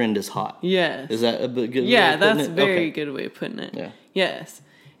hot friend is hot. Yes. Is that a good way of putting it? Yeah, that's a very good way of putting it. Yeah. Yes.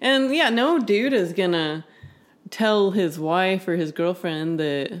 And no dude is going to tell his wife or his girlfriend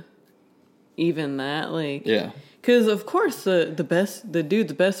that even that, Yeah. Because, of course, the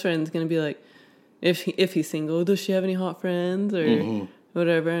dude's best friend is going to be like, if he's single, does she have any hot friends or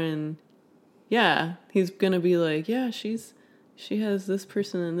whatever? And yeah, he's going to be like, yeah, she has this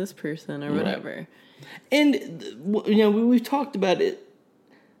person and this person or whatever. And, we've talked about it.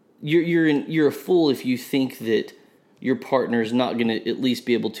 You're a fool if you think that your partner's not going to at least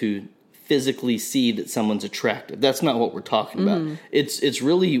be able to physically see that someone's attractive. That's not what we're talking about. It's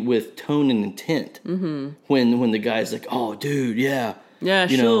really with tone and intent. When the guy's like, oh, dude, yeah. Yeah,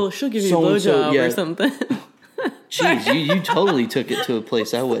 she'll give you a blowjob or something. Jeez, you totally took it to a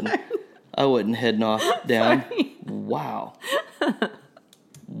place I wouldn't head knock down. Sorry. Wow.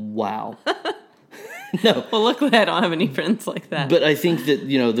 No. Well, luckily I don't have any friends like that. But I think that,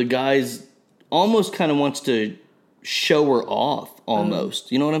 the guy's almost kind of wants to show her off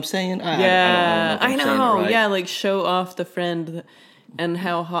almost. You know what I'm saying? I know. Right. Yeah, like show off the friend and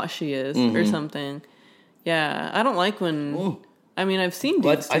how hot she is or something. Yeah, I don't like when... Ooh. I mean, I've seen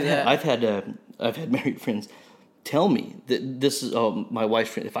dudes do that. I've had married friends tell me that this is my wife's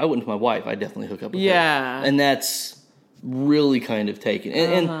friend. If I went to my wife, I'd definitely hook up with her. Yeah. And that's really kind of taken.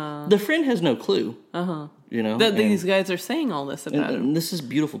 And the friend has no clue. That these guys are saying all this about him. And this is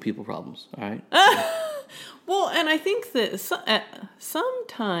beautiful people problems, all right? Well, and I think that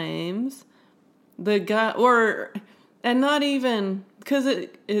sometimes the guy, and not even, because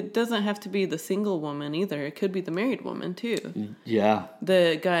it doesn't have to be the single woman either. It could be the married woman too. Yeah.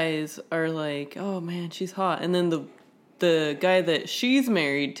 The guys are like, oh man, she's hot. And then the guy that she's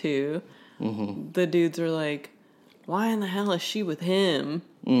married to, the dudes are like, why in the hell is she with him?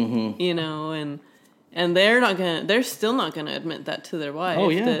 And they're still not gonna admit that to their wife. Oh,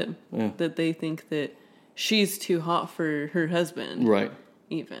 yeah. That they think that she's too hot for her husband. Right.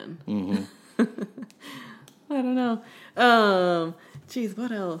 Even. I don't know. Geez,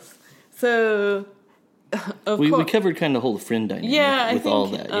 what else? So, we covered kind of the whole friend dynamic with all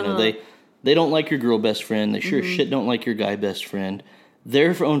that. They don't like your girl best friend. They sure as shit don't like your guy best friend.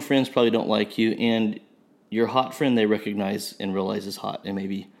 Their own friends probably don't like you, and your hot friend they recognize and realize is hot, and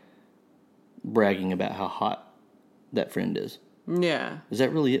maybe bragging about how hot that friend is. Yeah. Is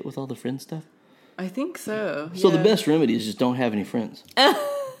that really it with all the friend stuff? I think so. So the best remedy is just don't have any friends.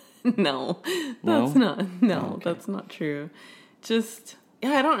 No, that's not true. Just,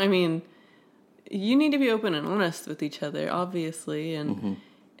 I mean, you need to be open and honest with each other, obviously, and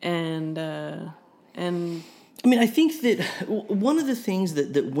I mean, I think that one of the things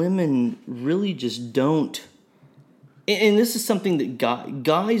that women really just don't, and this is something that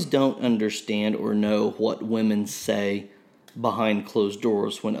guys don't understand or know what women say behind closed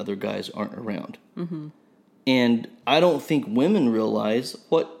doors when other guys aren't around. And I don't think women realize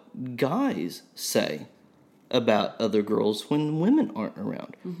what guys say about other girls when women aren't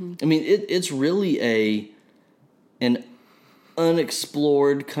around. I mean, it's really an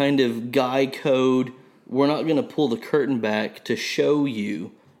unexplored kind of guy code. We're not going to pull the curtain back to show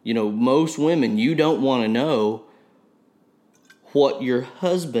you, most women, you don't want to know what your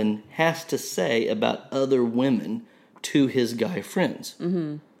husband has to say about other women to his guy friends.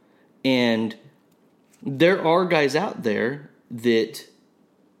 And there are guys out there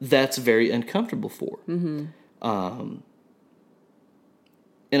that's very uncomfortable for. And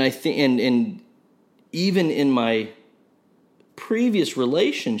I think, and even in my previous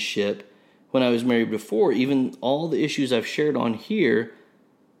relationship, when I was married before, even all the issues I've shared on here,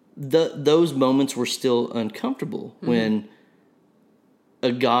 those moments were still uncomfortable when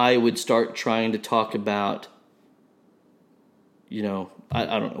a guy would start trying to talk about, I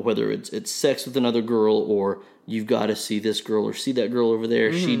don't know, whether it's sex with another girl or you've got to see this girl or see that girl over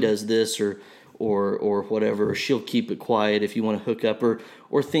there. She does this or whatever. Or she'll keep it quiet if you want to hook up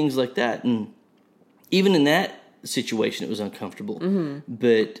or things like that. And even in that situation, it was uncomfortable.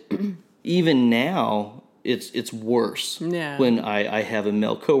 But even now, it's worse. Yeah. When I have a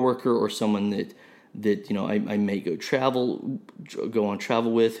male coworker or someone that I may go on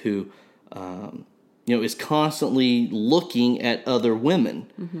travel with who. Is constantly looking at other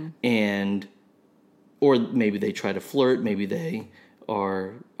women, or maybe they try to flirt, maybe they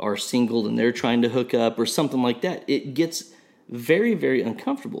are single and they're trying to hook up or something like that. It gets very, very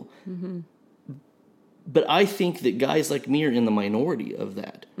uncomfortable. But I think that guys like me are in the minority of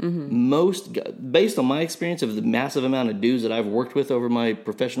that. Based on my experience of the massive amount of dudes that I've worked with over my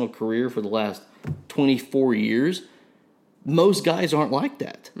professional career for the last 24 years, most guys aren't like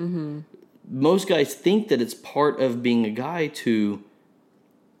that. Most guys think that it's part of being a guy to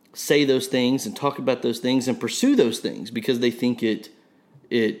say those things and talk about those things and pursue those things because they think it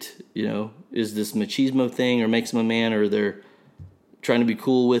is this machismo thing or makes them a man or they're trying to be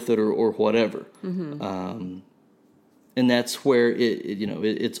cool with it or whatever. And that's where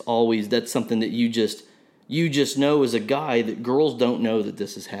it's always, that's something that you just know as a guy that girls don't know that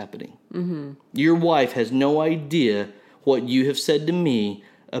this is happening. Mm-hmm. Your wife has no idea what you have said to me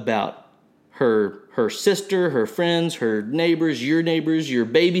about her sister, her friends, her neighbors, your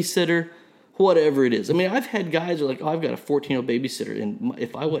babysitter, whatever it is. I mean, I've had guys who are like, oh, I've got a 14-year-old babysitter, and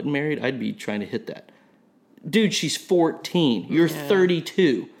if I wasn't married, I'd be trying to hit that. Dude, she's 14. You're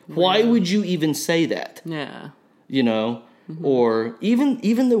 32. Why would you even say that? Yeah. You know? Mm-hmm. Or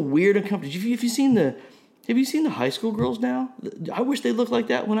even the weird uncomfortable. Have you seen the high school girls now? I wish they looked like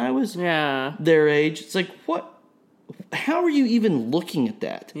that when I was their age. It's like, what? How are you even looking at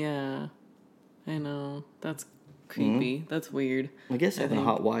that? Yeah. I know. That's creepy. Mm-hmm. That's weird. I guess having a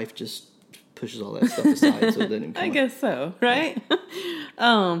hot wife just pushes all that stuff aside. So then I guess so, right?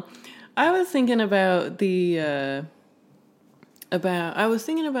 I was thinking about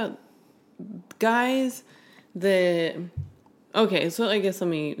guys that. Okay, so I guess let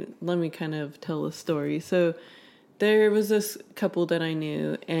me kind of tell a story. So there was this couple that I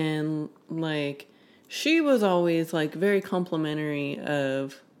knew, and like she was always like very complimentary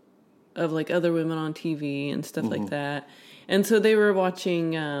of like other women on TV and stuff like that. And so they were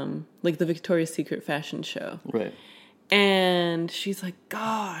watching like the Victoria's Secret fashion show. Right. And she's like,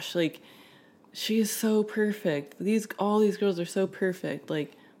 gosh, like she is so perfect. All these girls are so perfect.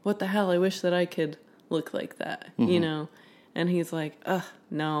 Like, what the hell? I wish that I could look like that, you know? And he's like, ugh,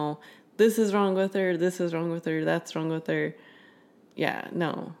 no, this is wrong with her. This is wrong with her. That's wrong with her. Yeah,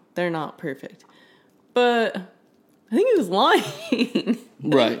 no, they're not perfect. But I think he was lying.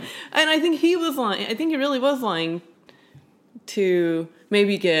 Right. And I think he was lying. I think he really was lying to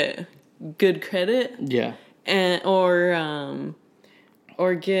maybe get good credit. Yeah. And or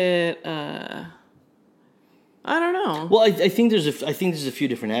get I don't know. Well, I think there's a few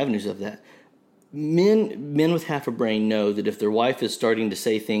different avenues of that. Men with half a brain know that if their wife is starting to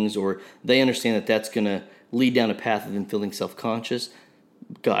say things, or they understand that that's going to lead down a path of them feeling self-conscious.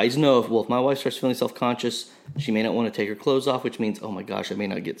 Guys know if my wife starts feeling self-conscious, she may not want to take her clothes off, which means, oh my gosh, I may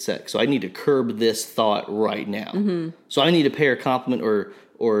not get sex. So I need to curb this thought right now. Mm-hmm. So I need to pay her a compliment or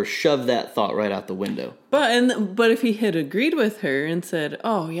shove that thought right out the window. But if he had agreed with her and said,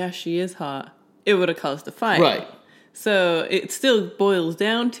 oh yeah, she is hot, it would have caused a fight. Right. So it still boils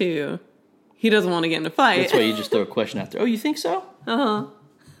down to he doesn't want to get in a fight. That's why you just throw a question out there. Oh, you think so? Uh-huh.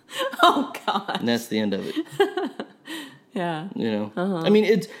 Oh, God. And that's the end of it. Yeah. You know? Uh-huh. I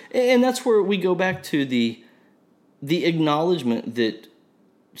mean, and that's where we go back to the acknowledgement that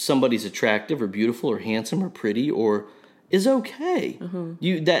somebody's attractive or beautiful or handsome or pretty or is okay. Uh-huh.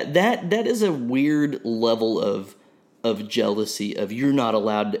 That is a weird level of jealousy of you're not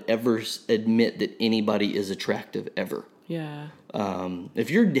allowed to ever admit that anybody is attractive ever. Yeah. If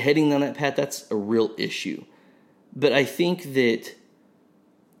you're heading down that path, that's a real issue. But I think that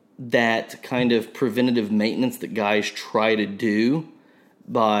kind of preventative maintenance that guys try to do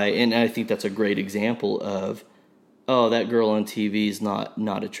and I think that's a great example of, oh, that girl on TV is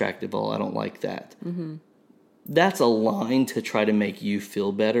not attractive. Oh, I don't like that. Mm-hmm. That's a line to try to make you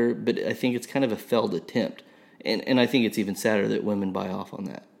feel better, but I think it's kind of a failed attempt. And I think it's even sadder that women buy off on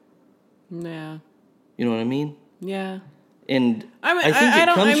that. Yeah. You know what I mean? Yeah. And I think it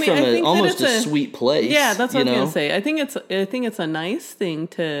comes from almost a sweet place. Yeah, that's what I was going to say. I think it's a nice thing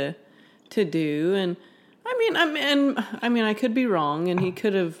to do, and I mean, I could be wrong, and he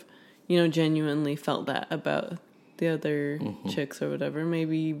could have, genuinely felt that about the other chicks or whatever.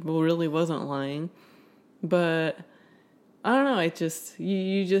 Maybe he really wasn't lying, but I don't know.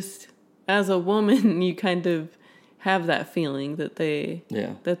 You just as a woman, you kind of have that feeling that they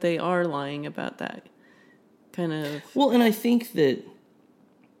are lying about that. Kind of. Well, and I think that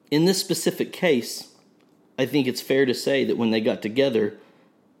in this specific case, I think it's fair to say that when they got together,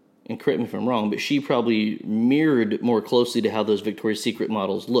 and correct me if I'm wrong, but she probably mirrored more closely to how those Victoria's Secret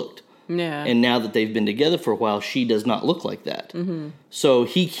models looked. Yeah. And now that they've been together for a while, she does not look like that. Mm-hmm. So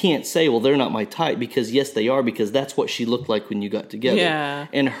he can't say, well, they're not my type, because yes, they are, because that's what she looked like when you got together. Yeah.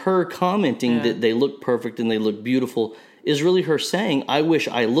 And her commenting that they look perfect and they look beautiful is really her saying, I wish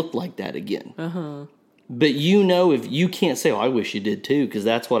I looked like that again. Uh-huh. But if you can't say, oh, I wish you did too, because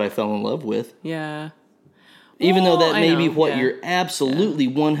that's what I fell in love with. Yeah. Even though that may be what you're absolutely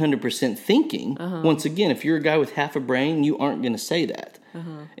 100% thinking. Uh-huh. Once again, if you're a guy with half a brain, you aren't going to say that.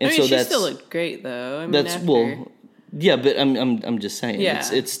 Uh-huh. And she still looked great, though. Yeah, but I'm just saying,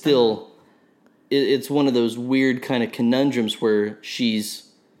 it's still it's one of those weird kind of conundrums where she's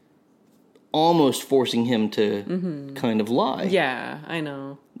almost forcing him to kind of lie. Yeah, I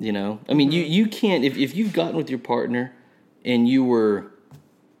know. I mean, you can't, if you've gotten with your partner and you were,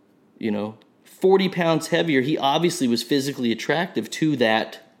 40 pounds heavier, he obviously was physically attractive to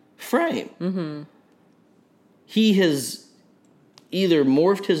that frame. Mm-hmm. He has either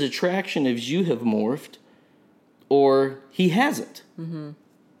morphed his attraction as you have morphed, or he hasn't. And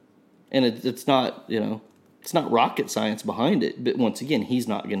it's not, it's not rocket science behind it. But once again, he's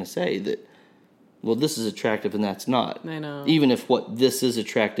not going to say that, well, this is attractive and that's not. I know. Even if what this is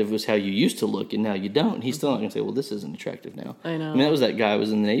attractive was how you used to look and now you don't, he's still not going to say, well, this isn't attractive now. I know. I mean, that was that guy I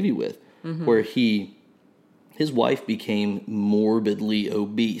was in the Navy with, where his wife became morbidly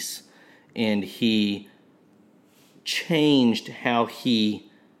obese, and he changed how he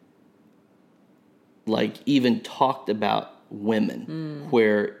even talked about women,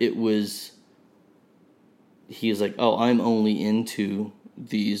 where he was like, oh, I'm only into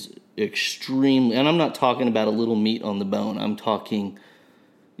these extremely, and I'm not talking about a little meat on the bone, I'm talking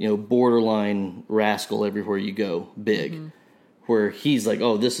borderline rascal everywhere you go, big, where he's like,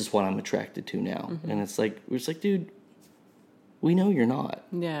 oh, this is what I'm attracted to now. And it's like, dude, we know you're not.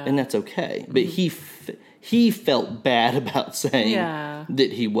 Yeah. And that's okay. But he felt bad about saying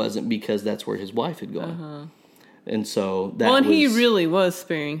that he wasn't, because that's where his wife had gone. And so that and he really was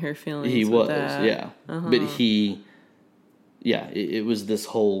sparing her feelings. He was, that. yeah. But it was this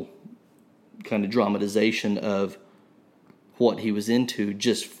whole kind of dramatization of what he was into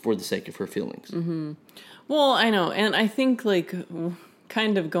just for the sake of her feelings. Well, I know. And I think,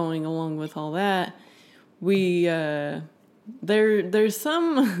 kind of going along with all that, we... There's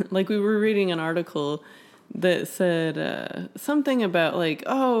some, we were reading an article that said something about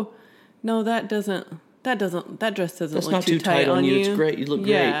oh, no, that dress doesn't That's look not too tight on you. It's great. You look great.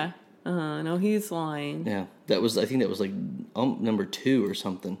 Yeah. No, he's lying. Yeah. I think that was number 2 or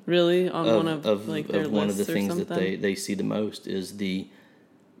something. Really? On one of their one of the things that they see the most is the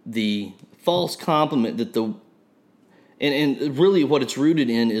false compliment that and really what it's rooted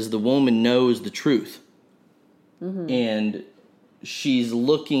in is the woman knows the truth. And she's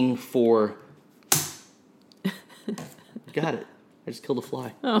looking for... Got it. I just killed a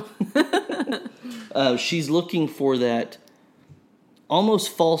fly. Oh. She's looking for that almost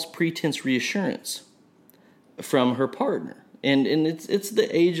false pretense reassurance from her partner. And it's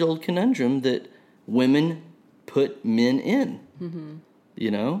the age-old conundrum that women put men in.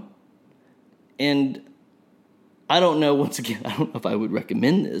 And I don't know, once again, I don't know if I would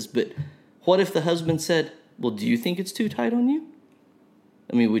recommend this, but what if the husband said, well, do you think it's too tight on you?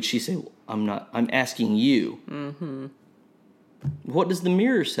 I mean, would she say, well, I'm asking you. What does the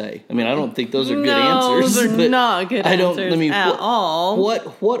mirror say? I mean, I don't think those are good answers. Those are not good answers at all.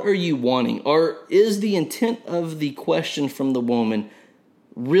 What are you wanting? Or is the intent of the question from the woman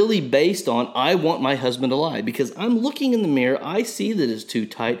really based on, I want my husband to lie? Because I'm looking in the mirror, I see that it's too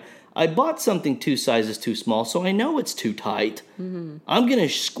tight. I bought something 2 sizes too small, so I know it's too tight. I'm going to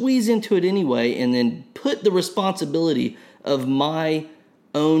squeeze into it anyway and then put the responsibility of my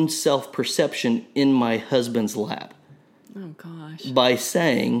own self-perception in my husband's lap. Oh, gosh. By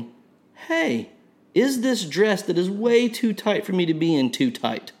saying, hey, is this dress that is way too tight for me to be in too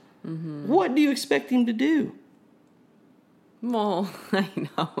tight? What do you expect him to do? Well, I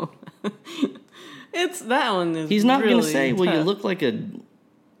know. That one is He's not really going to say, well, tough. you look like a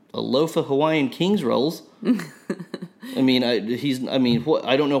loaf of Hawaiian King's rolls. I mean, I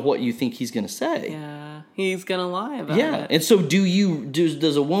don't know what you think he's going to say. Yeah, he's going to lie about it. Yeah, and so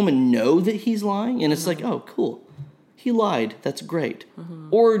does a woman know that he's lying? And it's like, oh, cool. He lied. That's great.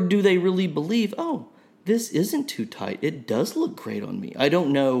 Or do they really believe, oh, this isn't too tight. It does look great on me. I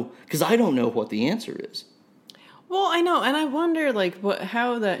don't know, because I don't know what the answer is. Well, I know, and I wonder,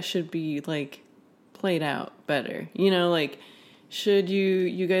 how that should be, played out better. Should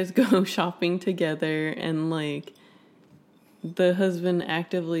you guys go shopping together and, the husband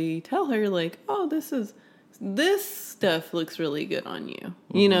actively tell her, oh, this stuff looks really good on you.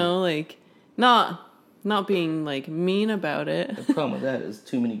 Not being, mean about it. The problem with that is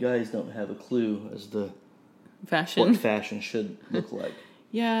too many guys don't have a clue as to Fashion. what fashion should look like.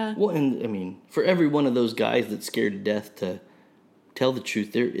 Yeah. Well, and, I mean, for every one of those guys that's scared to death to tell the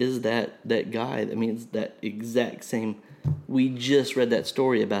truth, there is that guy. I mean, it's that exact same... We just read that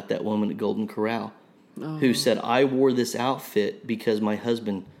story about that woman at Golden Corral who said, I wore this outfit because my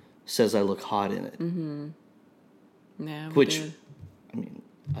husband says I look hot in it. Yeah, Which, did. I mean,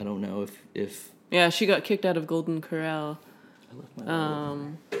 I don't know if Yeah, she got kicked out of Golden Corral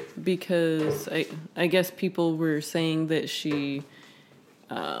because I guess people were saying that she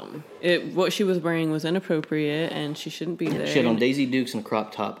what she was wearing was inappropriate and she shouldn't be there. She had on Daisy Dukes and a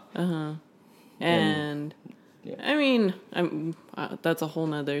crop top. And yeah. I mean, that's a whole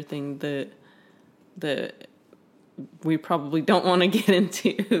nother thing that we probably don't want to get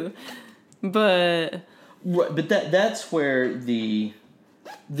into, but right, but that's where the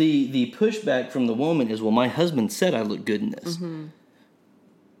pushback from the woman is, well, my husband said I look good in this.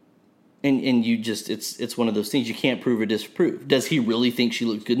 And you just, it's one of those things you can't prove or disprove. Does he really think she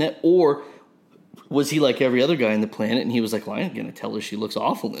looks good in that? Or was he like every other guy on the planet and he was like, well, I ain't going to tell her she looks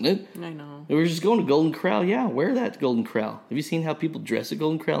awful in it. I know. We were just going to Golden Corral. Yeah, wear that Golden Corral. Have you seen how people dress at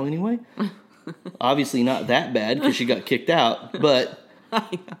Golden Corral anyway? Obviously not that bad because she got kicked out. But,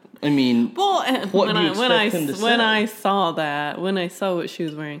 I mean, well, what do you expect him to say? When I saw what she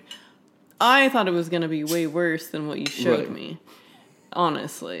was wearing, I thought it was going to be way worse than what you showed me.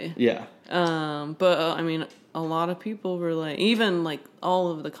 Honestly. Yeah. But I mean, a lot of people were like, even like all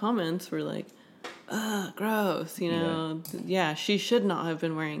of the comments were like, ugh, gross, you know. Yeah, she should not have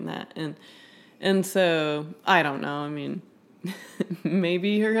been wearing that. And so, I don't know. I mean,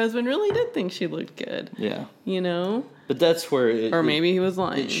 maybe her husband really did think she looked good. Yeah. You know? But that's where or maybe he was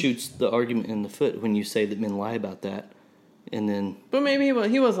lying. It shoots the argument in the foot when you say that men lie about that. And then, but maybe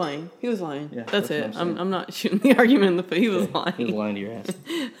he was lying. He was lying. Yeah, that's it. I'm not shooting the argument in the foot. He was lying. He was lying to your ass.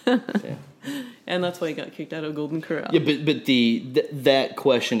 Yeah. And that's why he got kicked out of Golden Corral. Yeah, but that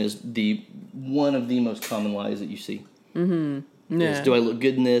question is one of the most common lies that you see. Mm-hmm. Yeah. Is, do I look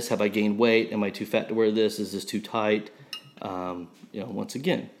good in this? Have I gained weight? Am I too fat to wear this? Is this too tight? Once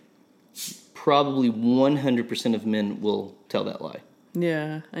again, probably 100% of men will tell that lie.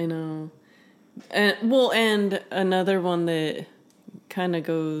 Yeah, I know. And another one that kind of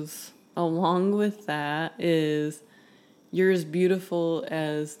goes along with that is, you're as beautiful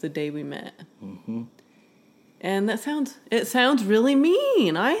as the day we met. Mm-hmm. And it sounds really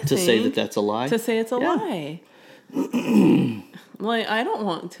mean, I think. To say that that's a lie? To say it's a lie. Like, I don't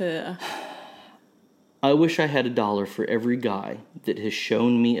want to. I wish I had $1 for every guy that has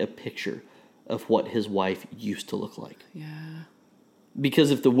shown me a picture of what his wife used to look like. Yeah.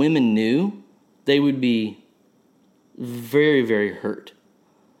 Because if the women knew, they would be very, very hurt.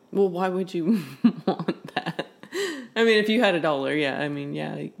 Well, why would you want that? I mean, if you had $1, yeah. I mean,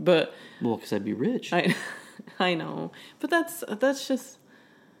 yeah, but well, because I'd be rich. I know, but that's just,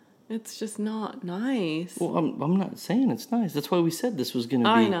 it's just not nice. Well, I'm not saying it's nice. That's why we said this was going to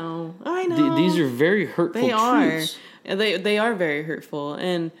be. I know. These are very hurtful truths. They are very hurtful,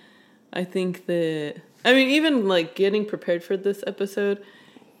 and I think that, I mean, even like getting prepared for this episode,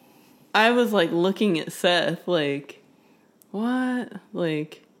 I was like looking at Seth like, what?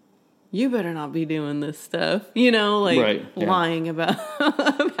 Like, you better not be doing this stuff, you know, like lying about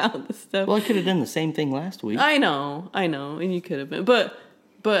the stuff. Well, I could have done the same thing last week. I know, and you could have been, but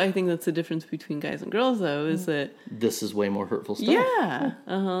I think that's the difference between guys and girls, though, is that this is way more hurtful stuff. Yeah,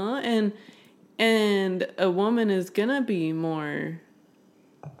 and a woman is gonna be more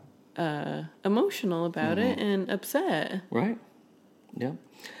emotional about it and upset, right? Yeah.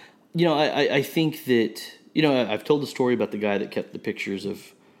 You know, I think that, you know, I've told the story about the guy that kept the pictures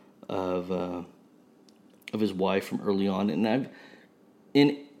of his wife from early on,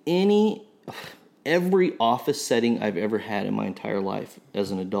 and every office setting I've ever had in my entire life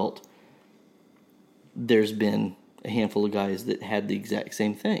as an adult, there's been a handful of guys that had the exact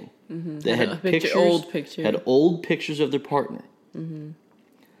same thing. Mm-hmm. That had old pictures of their partner. Mm-hmm.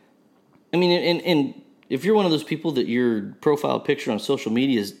 I mean, and if you're one of those people that your profile picture on social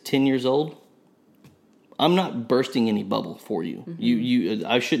media is 10 years old, I'm not bursting any bubble for you. Mm-hmm.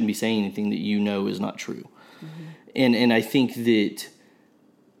 I shouldn't be saying anything that you know is not true. Mm-hmm. And I think that,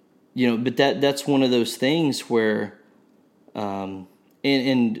 you know, but that's one of those things where,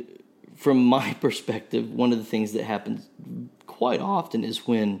 and from my perspective, one of the things that happens quite often is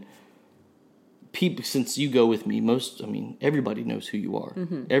when people, since you go with me, everybody knows who you are.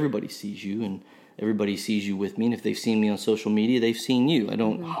 Mm-hmm. Everybody sees you, and everybody sees you with me. And if they've seen me on social media, they've seen you. I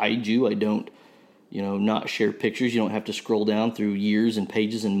don't hide you. I don't, not share pictures. You don't have to scroll down through years and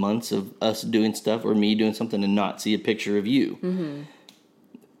pages and months of us doing stuff or me doing something and not see a picture of you. Mm-hmm.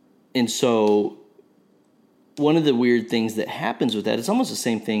 And so one of the weird things that happens with that, it's almost the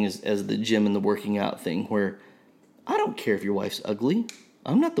same thing as the gym and the working out thing, where I don't care if your wife's ugly.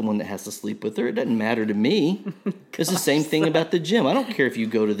 I'm not the one that has to sleep with her. It doesn't matter to me. It's the same thing about the gym. I don't care if you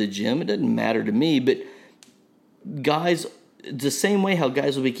go to the gym. It doesn't matter to me. But guys, the same way how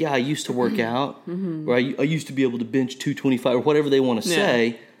guys will be, yeah, I used to work out, or I used to be able to bench 225, or whatever they want to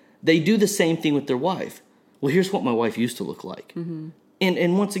say, they do the same thing with their wife. Well, here's what my wife used to look like. Mm-hmm.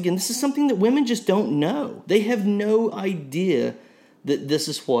 And once again, this is something that women just don't know. They have no idea that this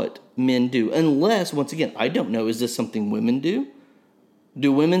is what men do. Unless, once again, I don't know, is this something women do?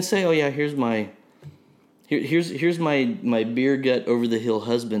 Do women say, oh yeah, here's my beer gut over the hill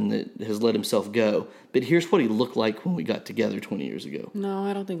husband that has let himself go, but here's what he looked like when we got together 20 years ago? No,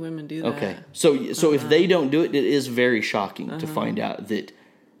 I don't think women do that. Okay. So if they don't do it, it is very shocking to find out that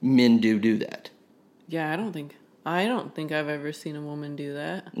men do that. Yeah, I don't think I don't think I've ever seen a woman do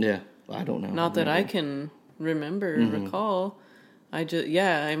that. Yeah, I don't know. Not that I can remember, recall. I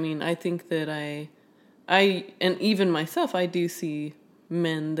think that and even myself, I do see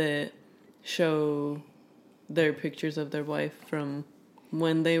men that show their pictures of their wife from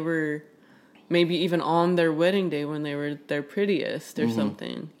when they were maybe even on their wedding day when they were their prettiest or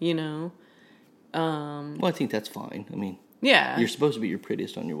something, you know? Well, I think that's fine. I mean, yeah, you're supposed to be your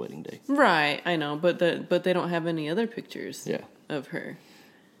prettiest on your wedding day. Right, I know, but they don't have any other pictures of her.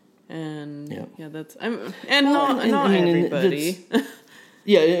 And that's not everybody.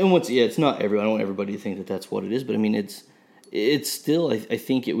 It's not everyone. I don't want everybody to think that that's what it is, but I mean, it's still. I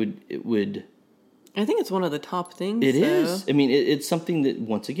think it would. I think it's one of the top things. It is. I mean, it's something that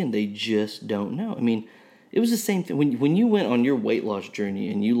once again they just don't know. I mean, it was the same thing when you went on your weight loss journey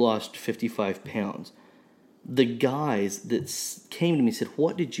and you lost 55 pounds. The guys that came to me said,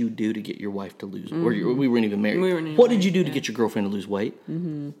 "What did you do to get your wife to lose?" Or we weren't even married. What did you do to get your girlfriend to lose weight?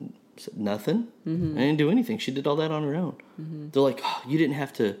 Mm-hmm. Said, nothing. Mm-hmm. I didn't do anything. She did all that on her own. Mm-hmm. They're like, "Oh, you didn't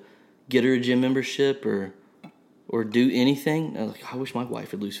have to get her a gym membership or do anything." I was like, "I wish my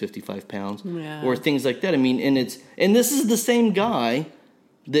wife would lose 55 pounds," or things like that. I mean, and this is the same guy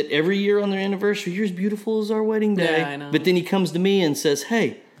that every year on their anniversary, "You're as beautiful as our wedding day." Yeah, I know. But then he comes to me and says,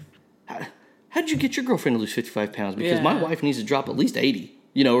 "Hey, how did you get your girlfriend to lose 55 pounds? Because my wife needs to drop at least 80,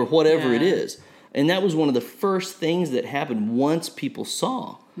 or whatever it is." And that was one of the first things that happened once people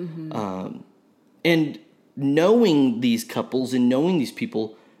saw. Mm-hmm. And knowing these couples and knowing these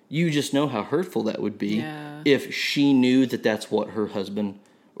people, you just know how hurtful that would be if she knew that that's what her husband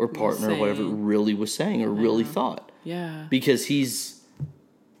or partner or whatever really was saying or really thought. Yeah. Because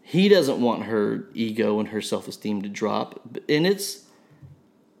he doesn't want her ego and her self-esteem to drop. And it's,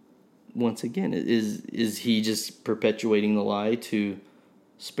 once again, is he just perpetuating the lie to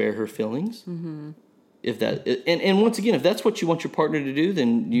spare her feelings? Mm-hmm. If that and once again, if that's what you want your partner to do,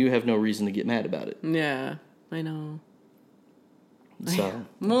 then you have no reason to get mad about it. Yeah, I know. So,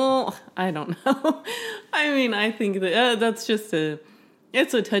 well, I don't know. I mean, I think that that's just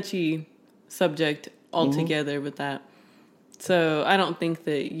it's a touchy subject altogether with that. So I don't think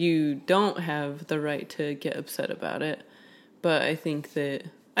that you don't have the right to get upset about it, but I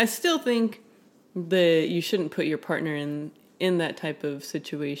still think that you shouldn't put your partner in that type of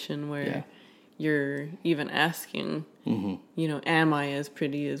situation where you're even asking, am I as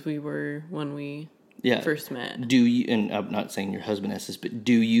pretty as we were when we first met? Do you, and I'm not saying your husband asks this, but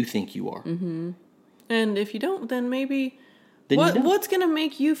do you think you are? Mm-hmm. And if you don't, then maybe what's going to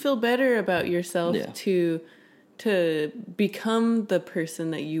make you feel better about yourself to become the person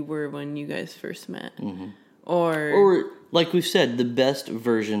that you were when you guys first met? Mm-hmm. Or like we've said, the best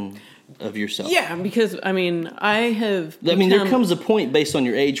version of yourself. Yeah, because, I mean, there comes a point based on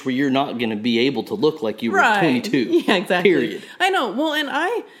your age where you're not going to be able to look like you were 22. Yeah, exactly. Period. I know. Well, and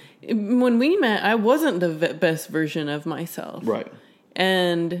when we met, I wasn't the best version of myself. Right.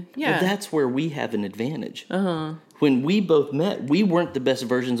 And, But that's where we have an advantage. Uh-huh. When we both met, we weren't the best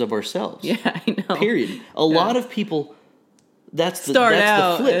versions of ourselves. Yeah, I know. Period. A lot of people... That's the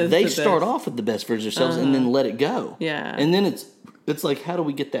flip. They start off with the best version of themselves and then let it go. Yeah. And then it's like, how do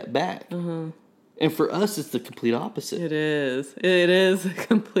we get that back? Uh-huh. And for us, it's the complete opposite. It is. It is a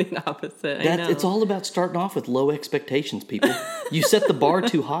complete opposite. I know. It's all about starting off with low expectations, people. You set the bar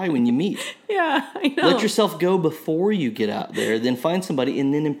too high when you meet. Yeah, I know. Let yourself go before you get out there, then find somebody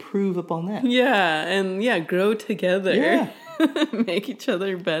and then improve upon that. Yeah, and grow together. Yeah. Make each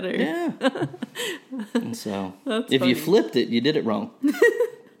other better. Yeah. And so, if you flipped it, you did it wrong.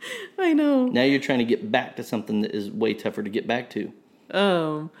 I know. Now you're trying to get back to something that is way tougher to get back to.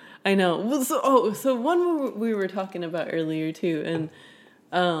 I know. Well, so one we were talking about earlier too,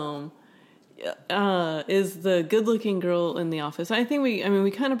 and is the good-looking girl in the office. I think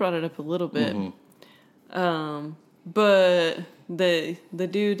we kind of brought it up a little bit. Mm-hmm. But the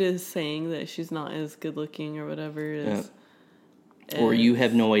dude is saying that she's not as good-looking or whatever it is. Or you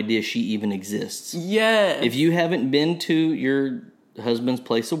have no idea she even exists. Yes. If you haven't been to your husband's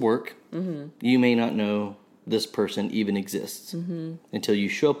place of work, you may not know this person even exists until you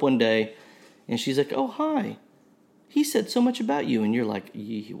show up one day and she's like, "Oh, hi. He said so much about you." And you're like,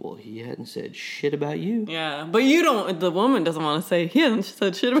 well, he hadn't said shit about you. Yeah, but the woman doesn't want to say he hasn't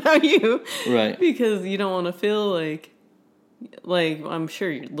said shit about you. Right. Because you don't want to feel like I'm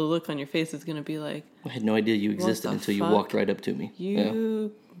sure the look on your face is going to be like, I had no idea you existed until you walked right up to me.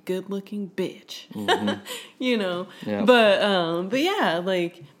 You good-looking bitch. Mm-hmm. Yeah. But yeah,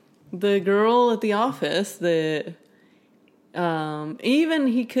 like the girl at the office that even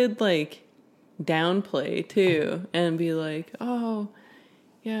he could like downplay too and be like, "Oh,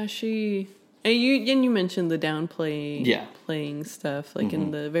 yeah, she And you mentioned the downplay playing stuff, like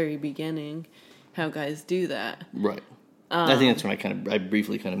in the very beginning, how guys do that. Right. I think that's when I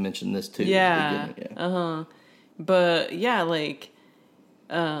briefly kind of mentioned this too. Yeah. But yeah, like,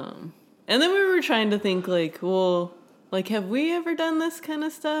 and then we were trying to think like, well, like, have we ever done this kind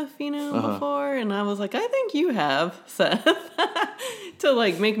of stuff, before? And I was like, I think you have, Seth, to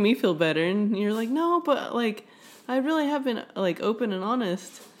like make me feel better. And you're like, no, but like, I really have been like open and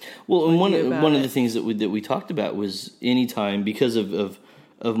honest. Well, and one of the things that we talked about was anytime, because of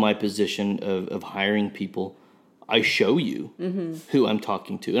my position of hiring people, I show you who I'm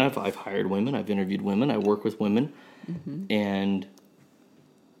talking to. And I've hired women, I've interviewed women, I work with women, and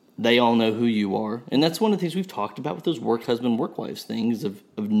they all know who you are. And that's one of the things we've talked about with those work husband, work wives things of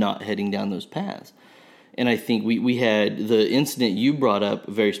not heading down those paths. And I think we had the incident you brought up,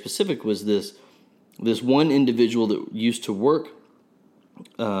 very specific, was this one individual that used to work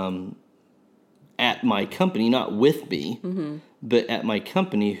at my company, not with me, but at my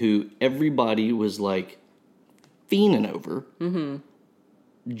company, who everybody was like fiending over,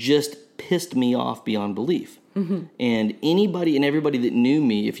 just pissed me off beyond belief. And anybody and everybody that knew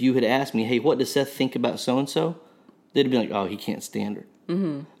me, if you had asked me, hey, what does Seth think about so-and-so? They'd be like, oh, he can't stand her.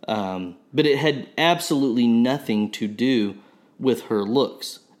 But it had absolutely nothing to do with her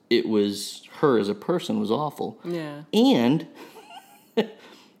looks. It was her as a person was awful. Yeah. And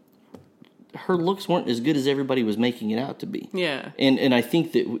her looks weren't as good as everybody was making it out to be. Yeah. And I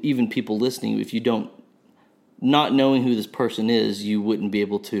think that even people listening, if you don't, not knowing who this person is, you wouldn't be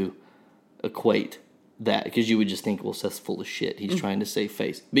able to equate that, because you would just think, well, Seth's full of shit. He's trying to save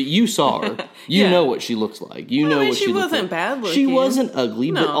face. But you saw her. You know what she looks like. You know what she wasn't bad looking. She wasn't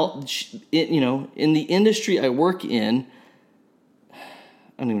ugly, but in the industry I work in, I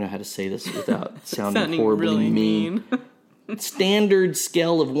don't even know how to say this without sounding horribly really mean. Standard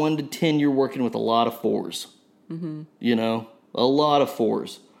scale of 1 to 10, you're working with a lot of 4s. A lot of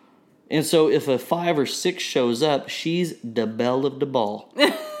 4s. And so if a 5 or 6 shows up, she's the belle of the ball.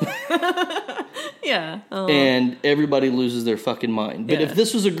 Yeah. And everybody loses their fucking mind. But if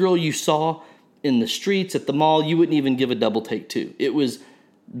this was a girl you saw in the streets, at the mall, you wouldn't even give a double take to. It was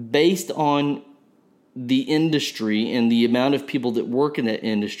based on the industry and the amount of people that work in that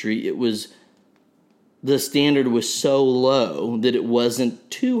industry. It was, the standard was so low that it wasn't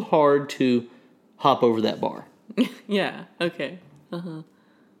too hard to hop over that bar. Yeah. Okay.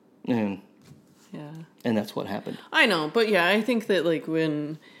 And that's what happened. I know, but yeah, I think that like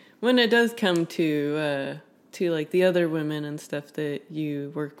when it does come to like the other women and stuff that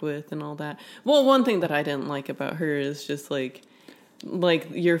you work with and all that. Well, one thing that I didn't like about her is just like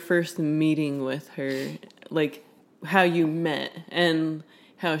your first meeting with her, like how you met and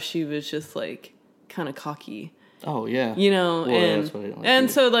how she was just like kind of cocky. Oh yeah. Well, and that's what I don't like and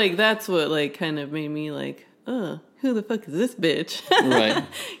so like that's what like kind of made me like, who the fuck is this bitch? Right.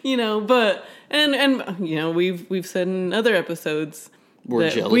 But and we've said in other episodes we're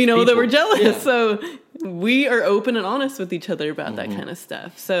jealous. We know people. that we're jealous, yeah. So we are open and honest with each other about that kind of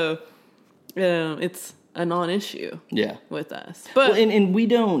stuff. So it's a non-issue. Yeah. With us, but and we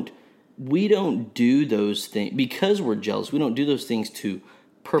don't do those things because we're jealous. We don't do those things to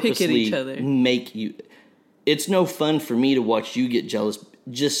purposely pick at each other. Make you. It's no fun for me to watch you get jealous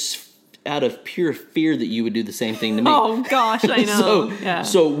just out of pure fear that you would do the same thing to me. Oh gosh, I know.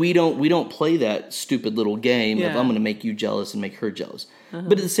 So we don't play that stupid little game of I'm going to make you jealous and make her jealous.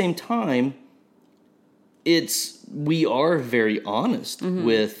 But at the same time, we are very honest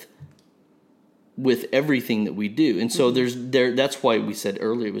with everything that we do, and so that's why we said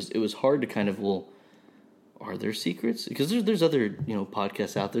earlier it was hard to kind of, well, are there secrets? Because there's other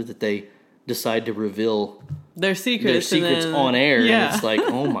podcasts out there that they decide to reveal their secrets on air, and it's like,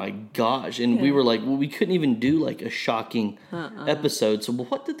 oh my gosh. And we were like, well, we couldn't even do like a shocking episode, so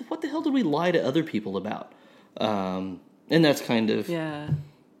what the hell did we lie to other people about? And that's kind of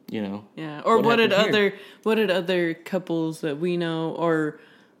or what did other couples that we know, or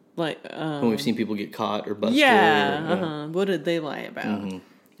like when we've seen people get caught or busted, what did they lie about? And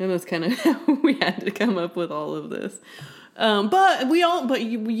that's kind of how we had to come up with all of this. But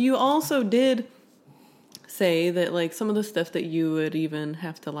you also did say that like some of the stuff that you would even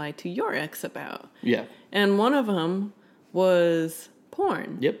have to lie to your ex about. Yeah. And one of them was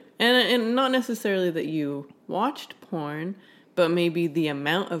porn. Yep. And not necessarily that you watched porn, but maybe the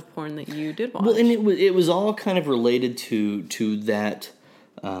amount of porn that you did watch. Well, and it was all kind of related to that.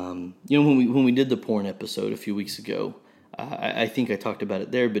 When we did the porn episode a few weeks ago, I think I talked about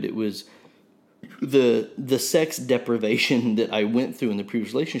it there, but it was the sex deprivation that I went through in the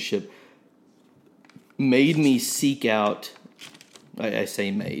previous relationship made me seek out I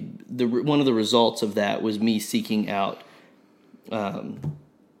say made. One of the results of that was me seeking out,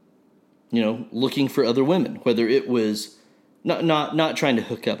 looking for other women, whether it was not trying to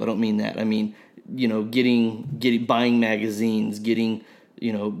hook up. I don't mean that. I mean, buying magazines,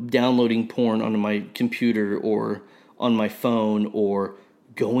 downloading porn onto my computer or on my phone, or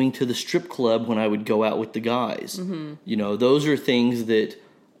going to the strip club when I would go out with the guys. Mm-hmm. Those are things that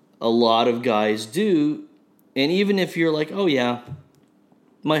a lot of guys do. And even if you're like, oh yeah,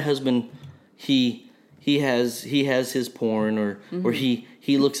 my husband, he has his porn, or mm-hmm. or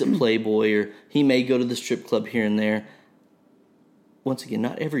he looks at Playboy, or he may go to the strip club here and there. Once again,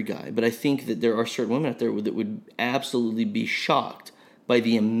 not every guy, but I think that there are certain women out there that would absolutely be shocked by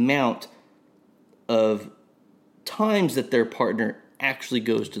the amount of times that their partner actually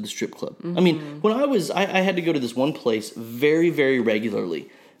goes to the strip club. Mm-hmm. I mean, when I had to go to this one place very, very regularly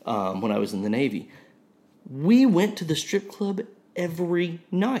when I was in the Navy. We went to the strip club every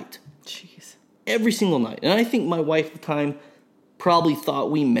night. Jeez. Every single night. And I think my wife at the time probably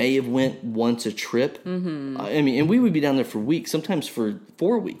thought we may have went once a trip. Mm-hmm. And we would be down there for weeks, sometimes for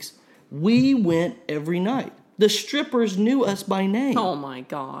 4 weeks. We went every night. The strippers knew us by name. Oh my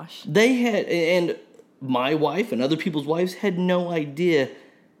gosh. They had, and my wife and other people's wives had no idea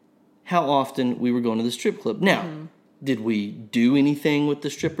how often we were going to the strip club. Now, did we do anything with the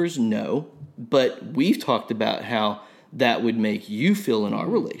strippers? No. But we've talked about how that would make you feel in our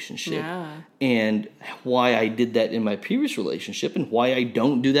relationship. Yeah. And why I did that in my previous relationship, and why I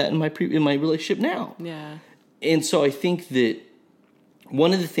don't do that in my relationship now. Yeah. And so I think that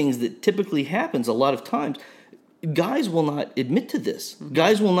one of the things that typically happens a lot of times, guys will not admit to this. Mm-hmm.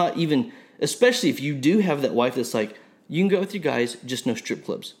 Guys will not even, especially if you do have that wife that's like, you can go with your guys, just no strip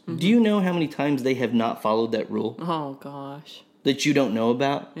clubs. Mm-hmm. Do you know how many times they have not followed that rule? Oh, gosh. That you don't know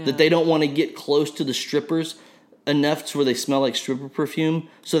about? Yeah. That they don't want to get close to the strippers enough to where they smell like stripper perfume,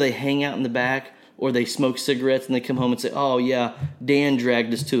 so they hang out in the back, or they smoke cigarettes and they come home and say, oh yeah, Dan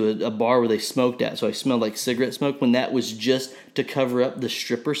dragged us to a bar where they smoked at, so I smelled like cigarette smoke, when that was just to cover up the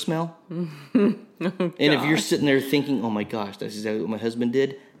stripper smell. Oh, and if you're sitting there thinking, oh my gosh, that's exactly what my husband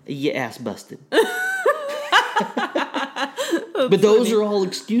did, your ass busted. But those are all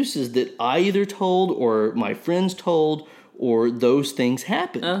excuses that I either told, or my friends told, or those things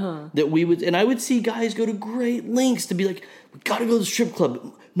happened. Uh-huh. That we would, and I would see guys go to great lengths to be like, we gotta go to the strip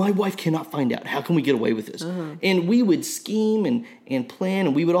club. My wife cannot find out. How can we get away with this? Uh-huh. And we would scheme and plan,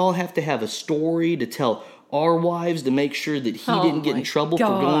 and we would all have to have a story to tell our wives to make sure that he didn't get in trouble for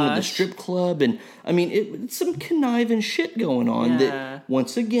going to the strip club. And I mean, it's some conniving shit going on that,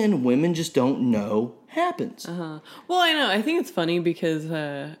 once again, women just don't know happens. Uh-huh. Well, I know. I think it's funny because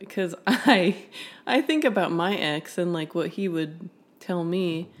I think about my ex and like what he would tell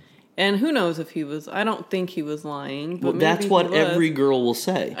me, and who knows if he was. I don't think he was lying. But well, that's what every girl will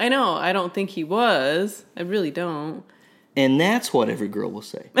say. I know. I don't think he was. I really don't. And that's what every girl will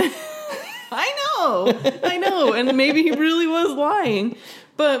say. I know. And maybe he really was lying,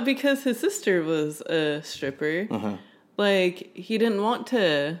 but because his sister was a stripper, like he didn't want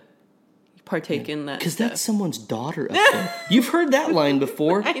to partake in that. Because that's someone's daughter up there. You've heard that line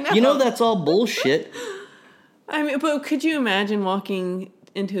before. I know. You know that's all bullshit. I mean, but could you imagine walking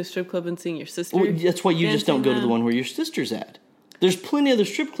into a strip club and seeing your sister? Well, that's why you just don't go to the one where your sister's at. There's plenty of other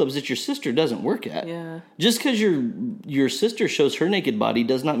strip clubs that your sister doesn't work at. Yeah. Just because your sister shows her naked body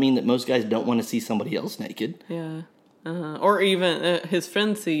does not mean that most guys don't want to see somebody else naked. Yeah. Or even his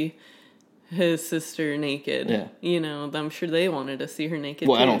friends see his sister naked. Yeah. You know, I'm sure they wanted to see her naked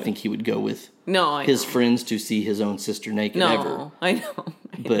too. I don't think he would go with his friends to see his own sister naked ever. I know.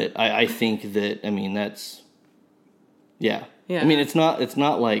 But I think that, I mean, that's... Yeah. I mean, it's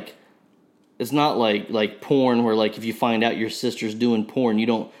not like porn where, like, if you find out your sister's doing porn,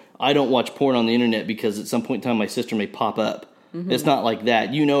 I don't watch porn on the internet because at some point in time my sister may pop up. Mm-hmm. It's not like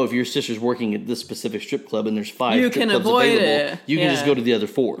that. You know, if your sister's working at this specific strip club and there's 5 strip clubs available, you can just go to the other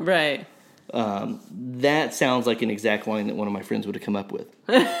 4. Right. That sounds like an exact line that one of my friends would have come up with.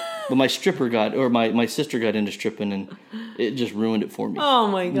 But my sister got into stripping, and it just ruined it for me. Oh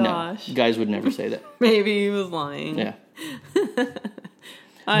my gosh. No, guys would never say that. Maybe he was lying. Yeah.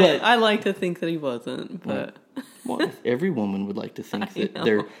 I like to think that he wasn't, but... Well, every woman would like to think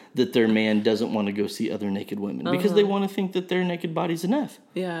that their man doesn't want to go see other naked women because they want to think that their naked body's enough.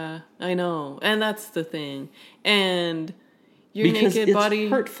 Yeah, I know. And that's the thing. And your because naked body...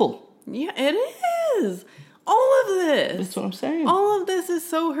 it's hurtful. Yeah, it is. All of this. That's what I'm saying. All of this is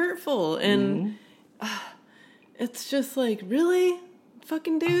so hurtful. And it's just like, really?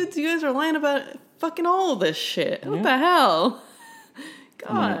 Fucking dudes? You guys are lying about fucking all of this shit. What the hell?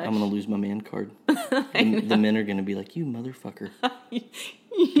 I'm gonna lose my man card. The men are gonna be like, you motherfucker.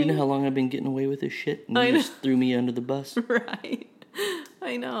 You know how long I've been getting away with this shit? And you just threw me under the bus? Right.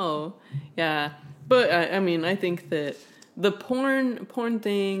 I know. Yeah. But, I mean, I think that the porn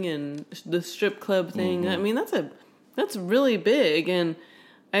thing and the strip club thing, I mean, that's really big. And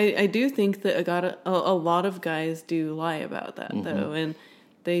I do think that a lot of guys do lie about that, though. And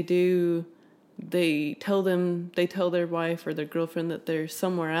they tell their wife or their girlfriend that they're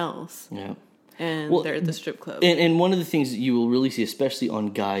somewhere else. Yeah. And they're at the strip club. And one of the things that you will really see, especially on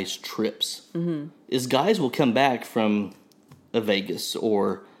guys' trips, is guys will come back from a Vegas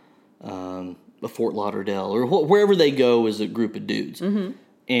or a Fort Lauderdale or wherever they go as a group of dudes.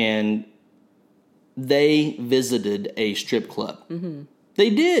 And they visited a strip club. They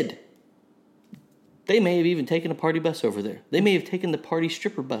did. They may have even taken a party bus over there. They may have taken the party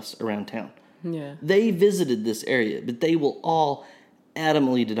stripper bus around town. Yeah. They visited this area, but they will all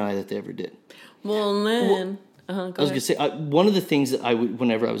adamantly deny that they ever did. Well, then... I was going to say, one of the things that I would,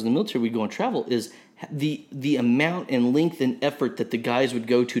 whenever I was in the military, we'd go on travel, is the amount and length and effort that the guys would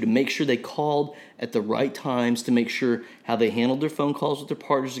go to make sure they called at the right times, to make sure how they handled their phone calls with their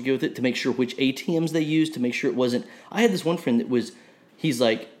partners to go with it, to make sure which ATMs they used, to make sure it wasn't... I had this one friend that was... He's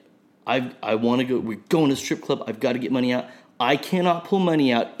like, I want to go... We're going to the strip club. I've got to get money out. I cannot pull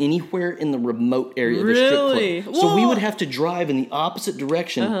money out anywhere in the remote area of the strip club. So we would have to drive in the opposite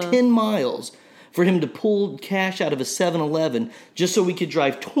direction 10 miles for him to pull cash out of a 7-Eleven just so we could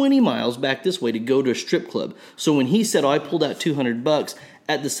drive 20 miles back this way to go to a strip club. So when he said, I pulled out $200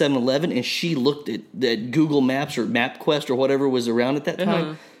 at the 7-Eleven, and she looked at Google Maps or MapQuest or whatever was around at that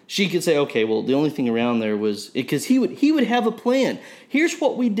time, she could say, okay, well, the only thing around there was... Because he would have a plan. Here's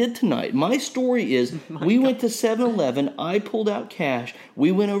what we did tonight. My story is we went to 7-Eleven. I pulled out cash.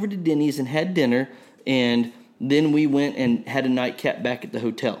 We went over to Denny's and had dinner. And then we went and had a nightcap back at the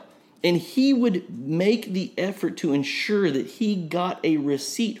hotel. And he would make the effort to ensure that he got a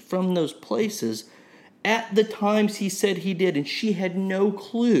receipt from those places at the times he said he did. And she had no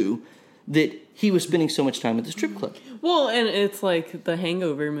clue that he was spending so much time at the strip club. Well, and it's like the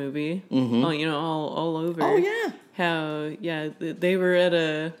Hangover movie. Oh, you know, all over. Oh, yeah. How, they were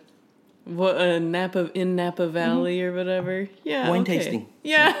at Napa Valley or whatever. Yeah. Wine tasting.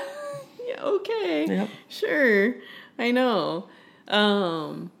 Yeah. Yeah, okay. Yep. Sure. I know.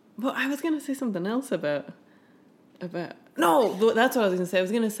 Well, I was going to say something else about... No, that's what I was going to say. I was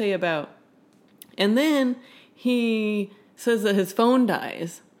going to say about... And then he says that his phone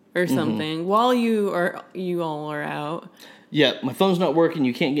dies or something while you all are out. Yeah, my phone's not working.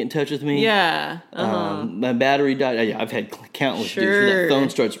 You can't get in touch with me. Yeah. My battery died. Yeah, I've had countless days where that phone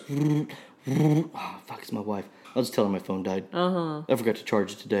starts... Oh, fuck, it's my wife. I'll just tell her my phone died. I forgot to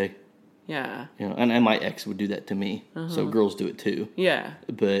charge it today. Yeah. You know, and my ex would do that to me. So girls do it too. Yeah.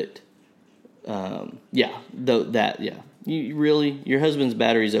 But, You really, your husband's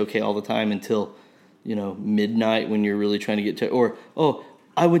battery's okay all the time until, midnight when you're really trying to get to... Or,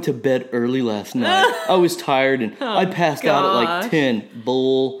 I went to bed early last night. I was tired and I passed out at like 10.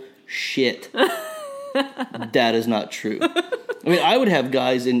 Bullshit. That is not true. I mean, I would have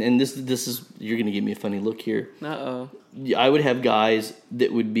guys, and this is... You're going to give me a funny look here. Uh-oh. I would have guys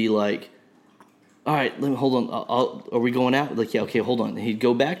that would be like, all right, hold on. Are we going out? Like, yeah, okay, hold on. He'd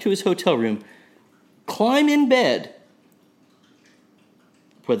go back to his hotel room, climb in bed.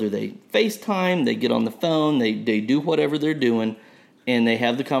 Whether they FaceTime, they get on the phone, they do whatever they're doing, and they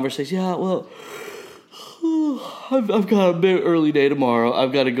have the conversation. Yeah, well, I've got a bit early day tomorrow.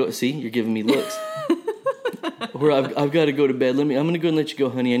 I've got to go. See, you're giving me looks. Where I've got to go to bed. I'm going to go and let you go,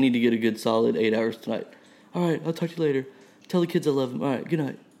 honey. I need to get a good solid 8 hours tonight. All right, I'll talk to you later. Tell the kids I love them. All right, good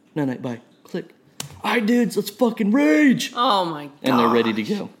night. Night, bye. Click. All right, dudes, let's fucking rage. Oh, my God. And they're ready to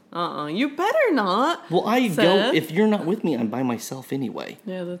go. You better not. Well, go. If you're not with me, I'm by myself anyway.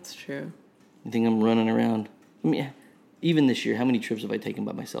 Yeah, that's true. You think I'm running around? I mean, even this year, how many trips have I taken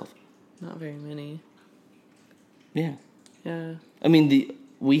by myself? Not very many. Yeah. Yeah. I mean,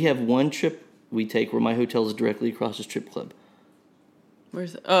 we have one trip we take where my hotel is directly across the strip club.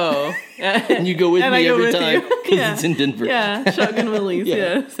 Where's... Oh. And you go with me every time because it's in Denver. Yeah, Shotgun Willie's,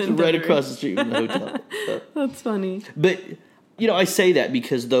 it's right across the street from the hotel. So. That's funny. But, I say that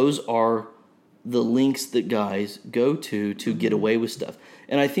because those are the links that guys go to get away with stuff.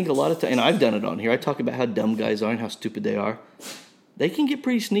 And I think a lot of times, and I've done it on here, I talk about how dumb guys are and how stupid they are. They can get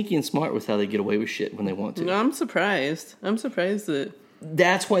pretty sneaky and smart with how they get away with shit when they want to. No, I'm surprised. that...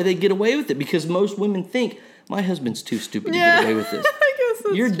 That's why they get away with it, because most women think, my husband's too stupid to get away with this. I guess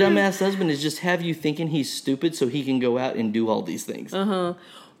Your dumbass husband is just have you thinking he's stupid so he can go out and do all these things. Well,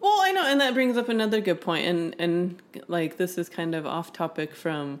 I know, and that brings up another good point, and like this is kind of off topic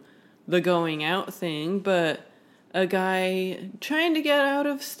from the going out thing, but a guy trying to get out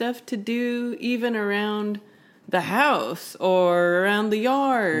of stuff to do even around the house or around the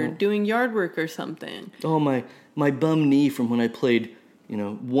yard, doing yard work or something. Oh, my bum knee from when I played,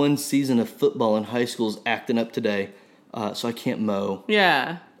 one season of football in high school is acting up today, so I can't mow.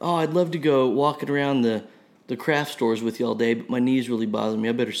 Yeah. Oh, I'd love to go walking around the craft stores with you all day, but my knees really bother me.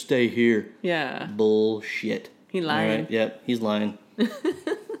 I better stay here. Yeah. Bullshit. He lying. All right? Yep, he's lying.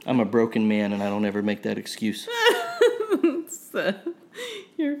 I'm a broken man, and I don't ever make that excuse.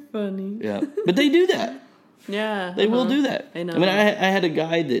 You're funny. Yeah, but they do that. Yeah. They will do that. I know. I mean, I had a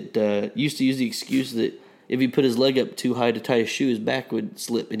guy that used to use the excuse that if he put his leg up too high to tie his shoe, his back would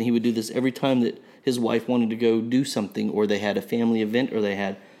slip. And he would do this every time that his wife wanted to go do something, or they had a family event, or they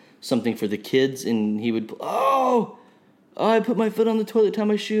had something for the kids. And he would, I put my foot on the toilet, tie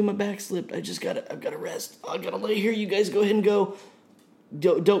my shoe, my back slipped. I've got to rest. I got to lay here. You guys go ahead and go.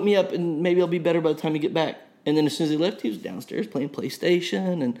 Dope me up, and maybe I'll be better by the time you get back. And then as soon as he left, he was downstairs playing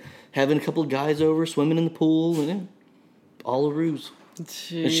PlayStation and having a couple of guys over, swimming in the pool, and all a ruse.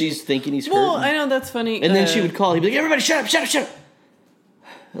 Jeez. And she's thinking he's hurting. Well, I know, that's funny. And then she would call. He'd be like, everybody shut up.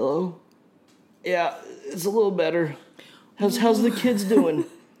 Hello? Yeah, it's a little better. How's the kids doing?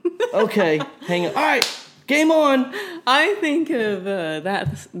 Okay, hang on. All right, game on. I think of that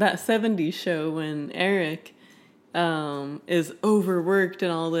 70s show when Eric is overworked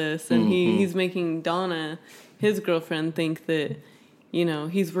and all this, and he's making Donna, his girlfriend, think that,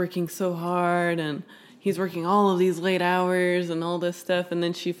 he's working so hard and he's working all of these late hours and all this stuff, and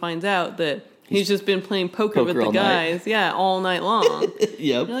then she finds out that he's just been playing poker with the guys, all night long. Yep.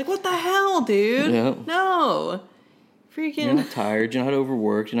 You're like, what the hell, dude? Yep. No. Freaking. You're not tired, you're not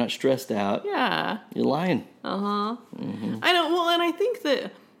overworked, you're not stressed out. Yeah. You're lying. I know, well, and I think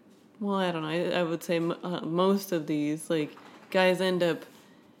that, I don't know, I would say most of these, like, guys end up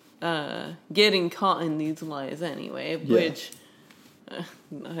getting caught in these lies anyway, which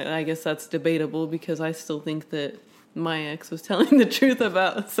I guess that's debatable because I still think that my ex was telling the truth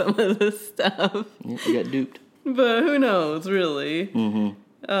about some of this stuff. Yeah, you got duped. But who knows, really?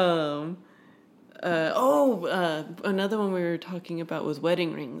 Another one we were talking about was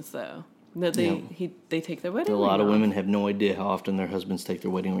wedding rings, though. That they take their wedding ring off. A lot of women have no idea how often their husbands take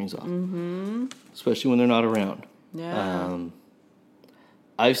their wedding rings off. Especially when they're not around. Yeah.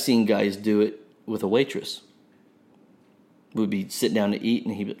 I've seen guys do it with a waitress. Would be sit down to eat,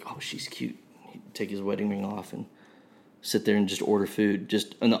 and he'd be like, oh, she's cute. He'd take his wedding ring off and sit there and just order food,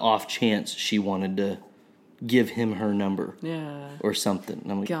 just on the off chance she wanted to give him her number. Yeah. Or something.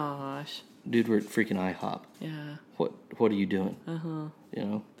 And I'm like, gosh. Dude, we're at freaking IHOP. Yeah. What are you doing?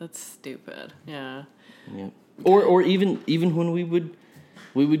 That's stupid. Yeah. Yeah. Or even when we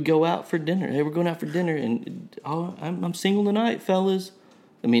would go out for dinner. Hey, we're going out for dinner, and I'm single tonight, fellas.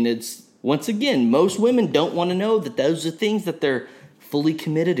 I mean, it's once again, most women don't want to know that those are things that they're fully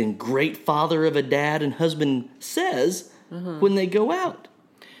committed and great father of a dad and husband says when they go out.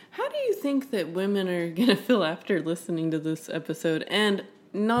 How do you think that women are gonna feel after listening to this episode? And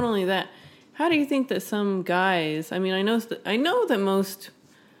not only that, how do you think that some guys? I mean, I know that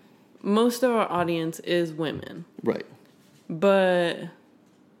most of our audience is women, right? But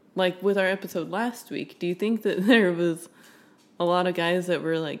like with our episode last week, do you think that there was a lot of guys that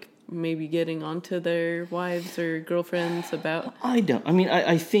were like maybe getting onto their wives or girlfriends about? I don't. I mean,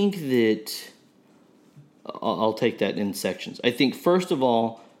 I think that I'll take that in sections. I think first of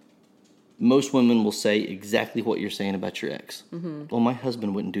all, most women will say exactly what you're saying about your ex. Well, my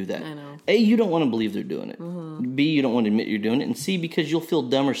husband wouldn't do that. I know. A, you don't want to believe they're doing it. B, you don't want to admit you're doing it. And C, because you'll feel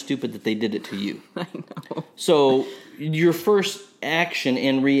dumb or stupid that they did it to you. I know. So your first action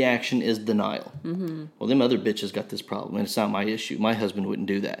and reaction is denial. Well, them other bitches got this problem, and it's not my issue. My husband wouldn't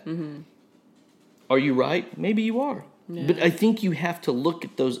do that. Are you right? Maybe you are. Yeah. But I think you have to look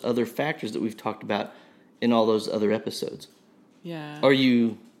at those other factors that we've talked about in all those other episodes. Yeah.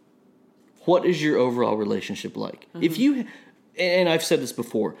 What is your overall relationship like? If you, and I've said this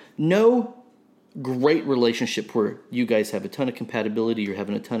before, no great relationship where you guys have a ton of compatibility, you're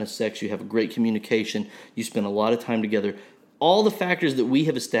having a ton of sex, you have a great communication, you spend a lot of time together. All the factors that we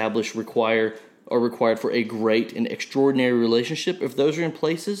have established are required for a great and extraordinary relationship. If those are in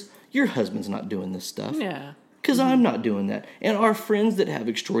places, your husband's not doing this stuff. Yeah. Because I'm not doing that. And our friends that have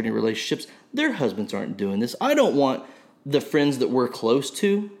extraordinary relationships, their husbands aren't doing this. I don't want the friends that we're close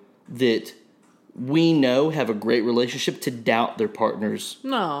to that we know have a great relationship to doubt their partner's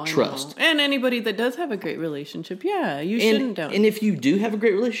trust. And anybody that does have a great relationship, you shouldn't doubt. And if you do have a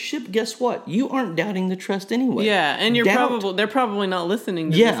great relationship, guess what? You aren't doubting the trust anyway. Yeah, and they're probably not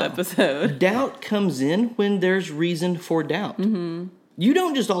listening to this episode. Doubt comes in when there's reason for doubt. Mm-hmm. You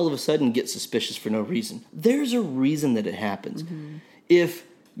don't just all of a sudden get suspicious for no reason. There's a reason that it happens. Mm-hmm. If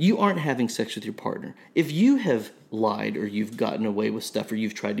you aren't having sex with your partner, if you have lied or you've gotten away with stuff or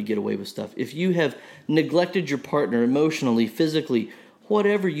you've tried to get away with stuff, if you have neglected your partner emotionally, physically,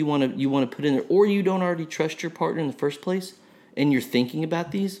 whatever you want to put in there, or you don't already trust your partner in the first place and you're thinking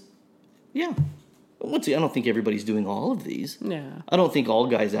about these, once again, I don't think everybody's doing all of these. Yeah. I don't think all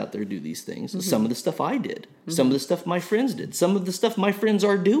guys out there do these things. Mm-hmm. Some of the stuff I did. Mm-hmm. Some of the stuff my friends did. Some of the stuff my friends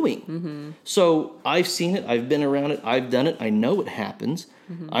are doing. Mm-hmm. So I've seen it. I've been around it. I've done it. I know it happens.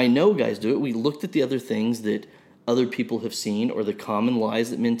 Mm-hmm. I know guys do it. We looked at the other things that other people have seen or the common lies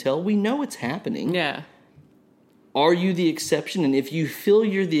that men tell. We know it's happening. Yeah. Are you the exception? And if you feel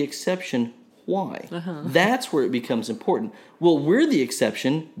you're the exception, why? Uh-huh. That's where it becomes important. Well, we're the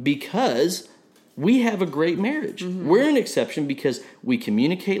exception because we have a great marriage. Mm-hmm. We're an exception because we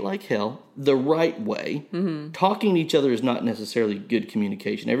communicate like hell the right way. Mm-hmm. Talking to each other is not necessarily good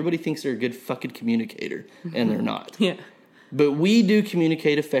communication. Everybody thinks they're a good fucking communicator, and they're not. Yeah. But we do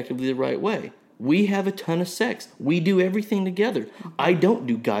communicate effectively the right way. We have a ton of sex. We do everything together. I don't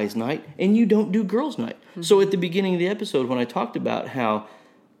do guys' night, and you don't do girls' night. Mm-hmm. So at the beginning of the episode, when I talked about how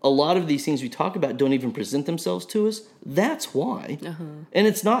a lot of these things we talk about don't even present themselves to us, that's why. Uh-huh. And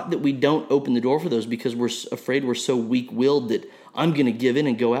it's not that we don't open the door for those because we're afraid we're so weak-willed that I'm going to give in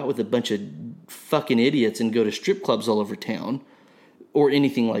and go out with a bunch of fucking idiots and go to strip clubs all over town or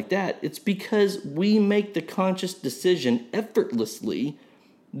anything like that. It's because we make the conscious decision effortlessly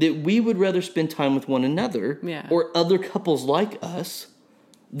that we would rather spend time with one another or other couples like us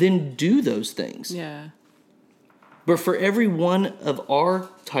than do those things. Yeah. But for every one of our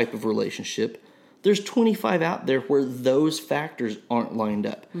type of relationship, there's 25 out there where those factors aren't lined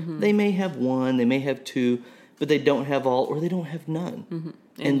up. Mm-hmm. They may have one, they may have two, but they don't have all, or they don't have none. Mm-hmm.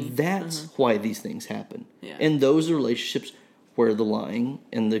 And that's why these things happen. Yeah. And those are relationships where the lying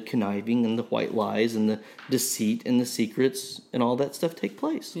and the conniving and the white lies and the deceit and the secrets and all that stuff take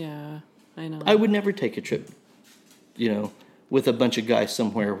place. Yeah, I know. I would never take a trip, with a bunch of guys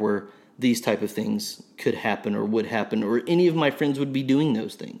somewhere where these type of things could happen or would happen, or any of my friends would be doing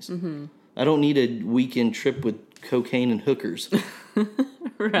those things. Mm-hmm. I don't need a weekend trip with cocaine and hookers.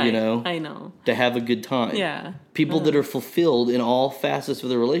 Right. I know. To have a good time. Yeah. People that are fulfilled in all facets of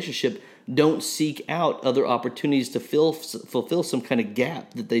their relationship don't seek out other opportunities to fulfill some kind of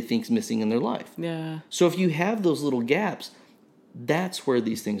gap that they think's missing in their life. Yeah. So if you have those little gaps, that's where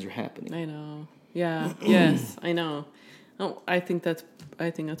these things are happening. I know. Yeah. Yes, I know. Oh, I think that's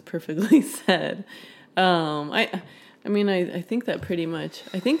perfectly said. I think that pretty much.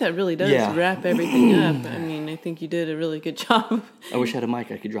 I think that really does wrap everything up. I mean, I think you did a really good job. I wish I had a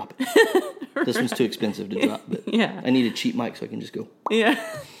mic I could drop it. Right. This one's too expensive to drop, but I need a cheap mic so I can just go. Yeah,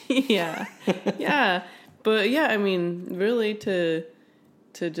 yeah. But yeah, I mean, really to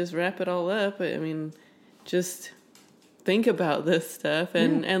just wrap it all up. I mean, just think about this stuff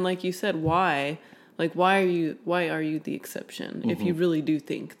and like you said, why. Like, why are you the exception? Mm-hmm. If you really do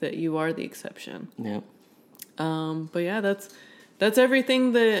think that you are the exception. Yeah. But yeah, that's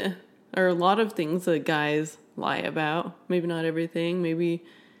everything that, or a lot of things that guys lie about. Maybe not everything. Maybe,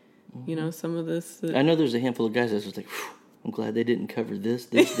 some of this. I know there's a handful of guys that's just like, I'm glad they didn't cover this,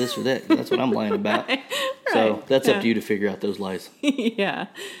 or that. That's what I'm lying about. Right. So that's up to you to figure out those lies. Yeah.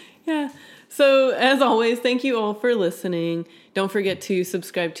 So, as always, thank you all for listening. Don't forget to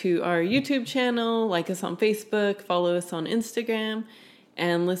subscribe to our YouTube channel, like us on Facebook, follow us on Instagram,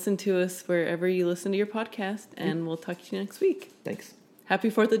 and listen to us wherever you listen to your podcast. And we'll talk to you next week. Thanks. Happy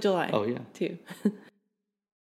 4th of July. Oh, yeah. Too.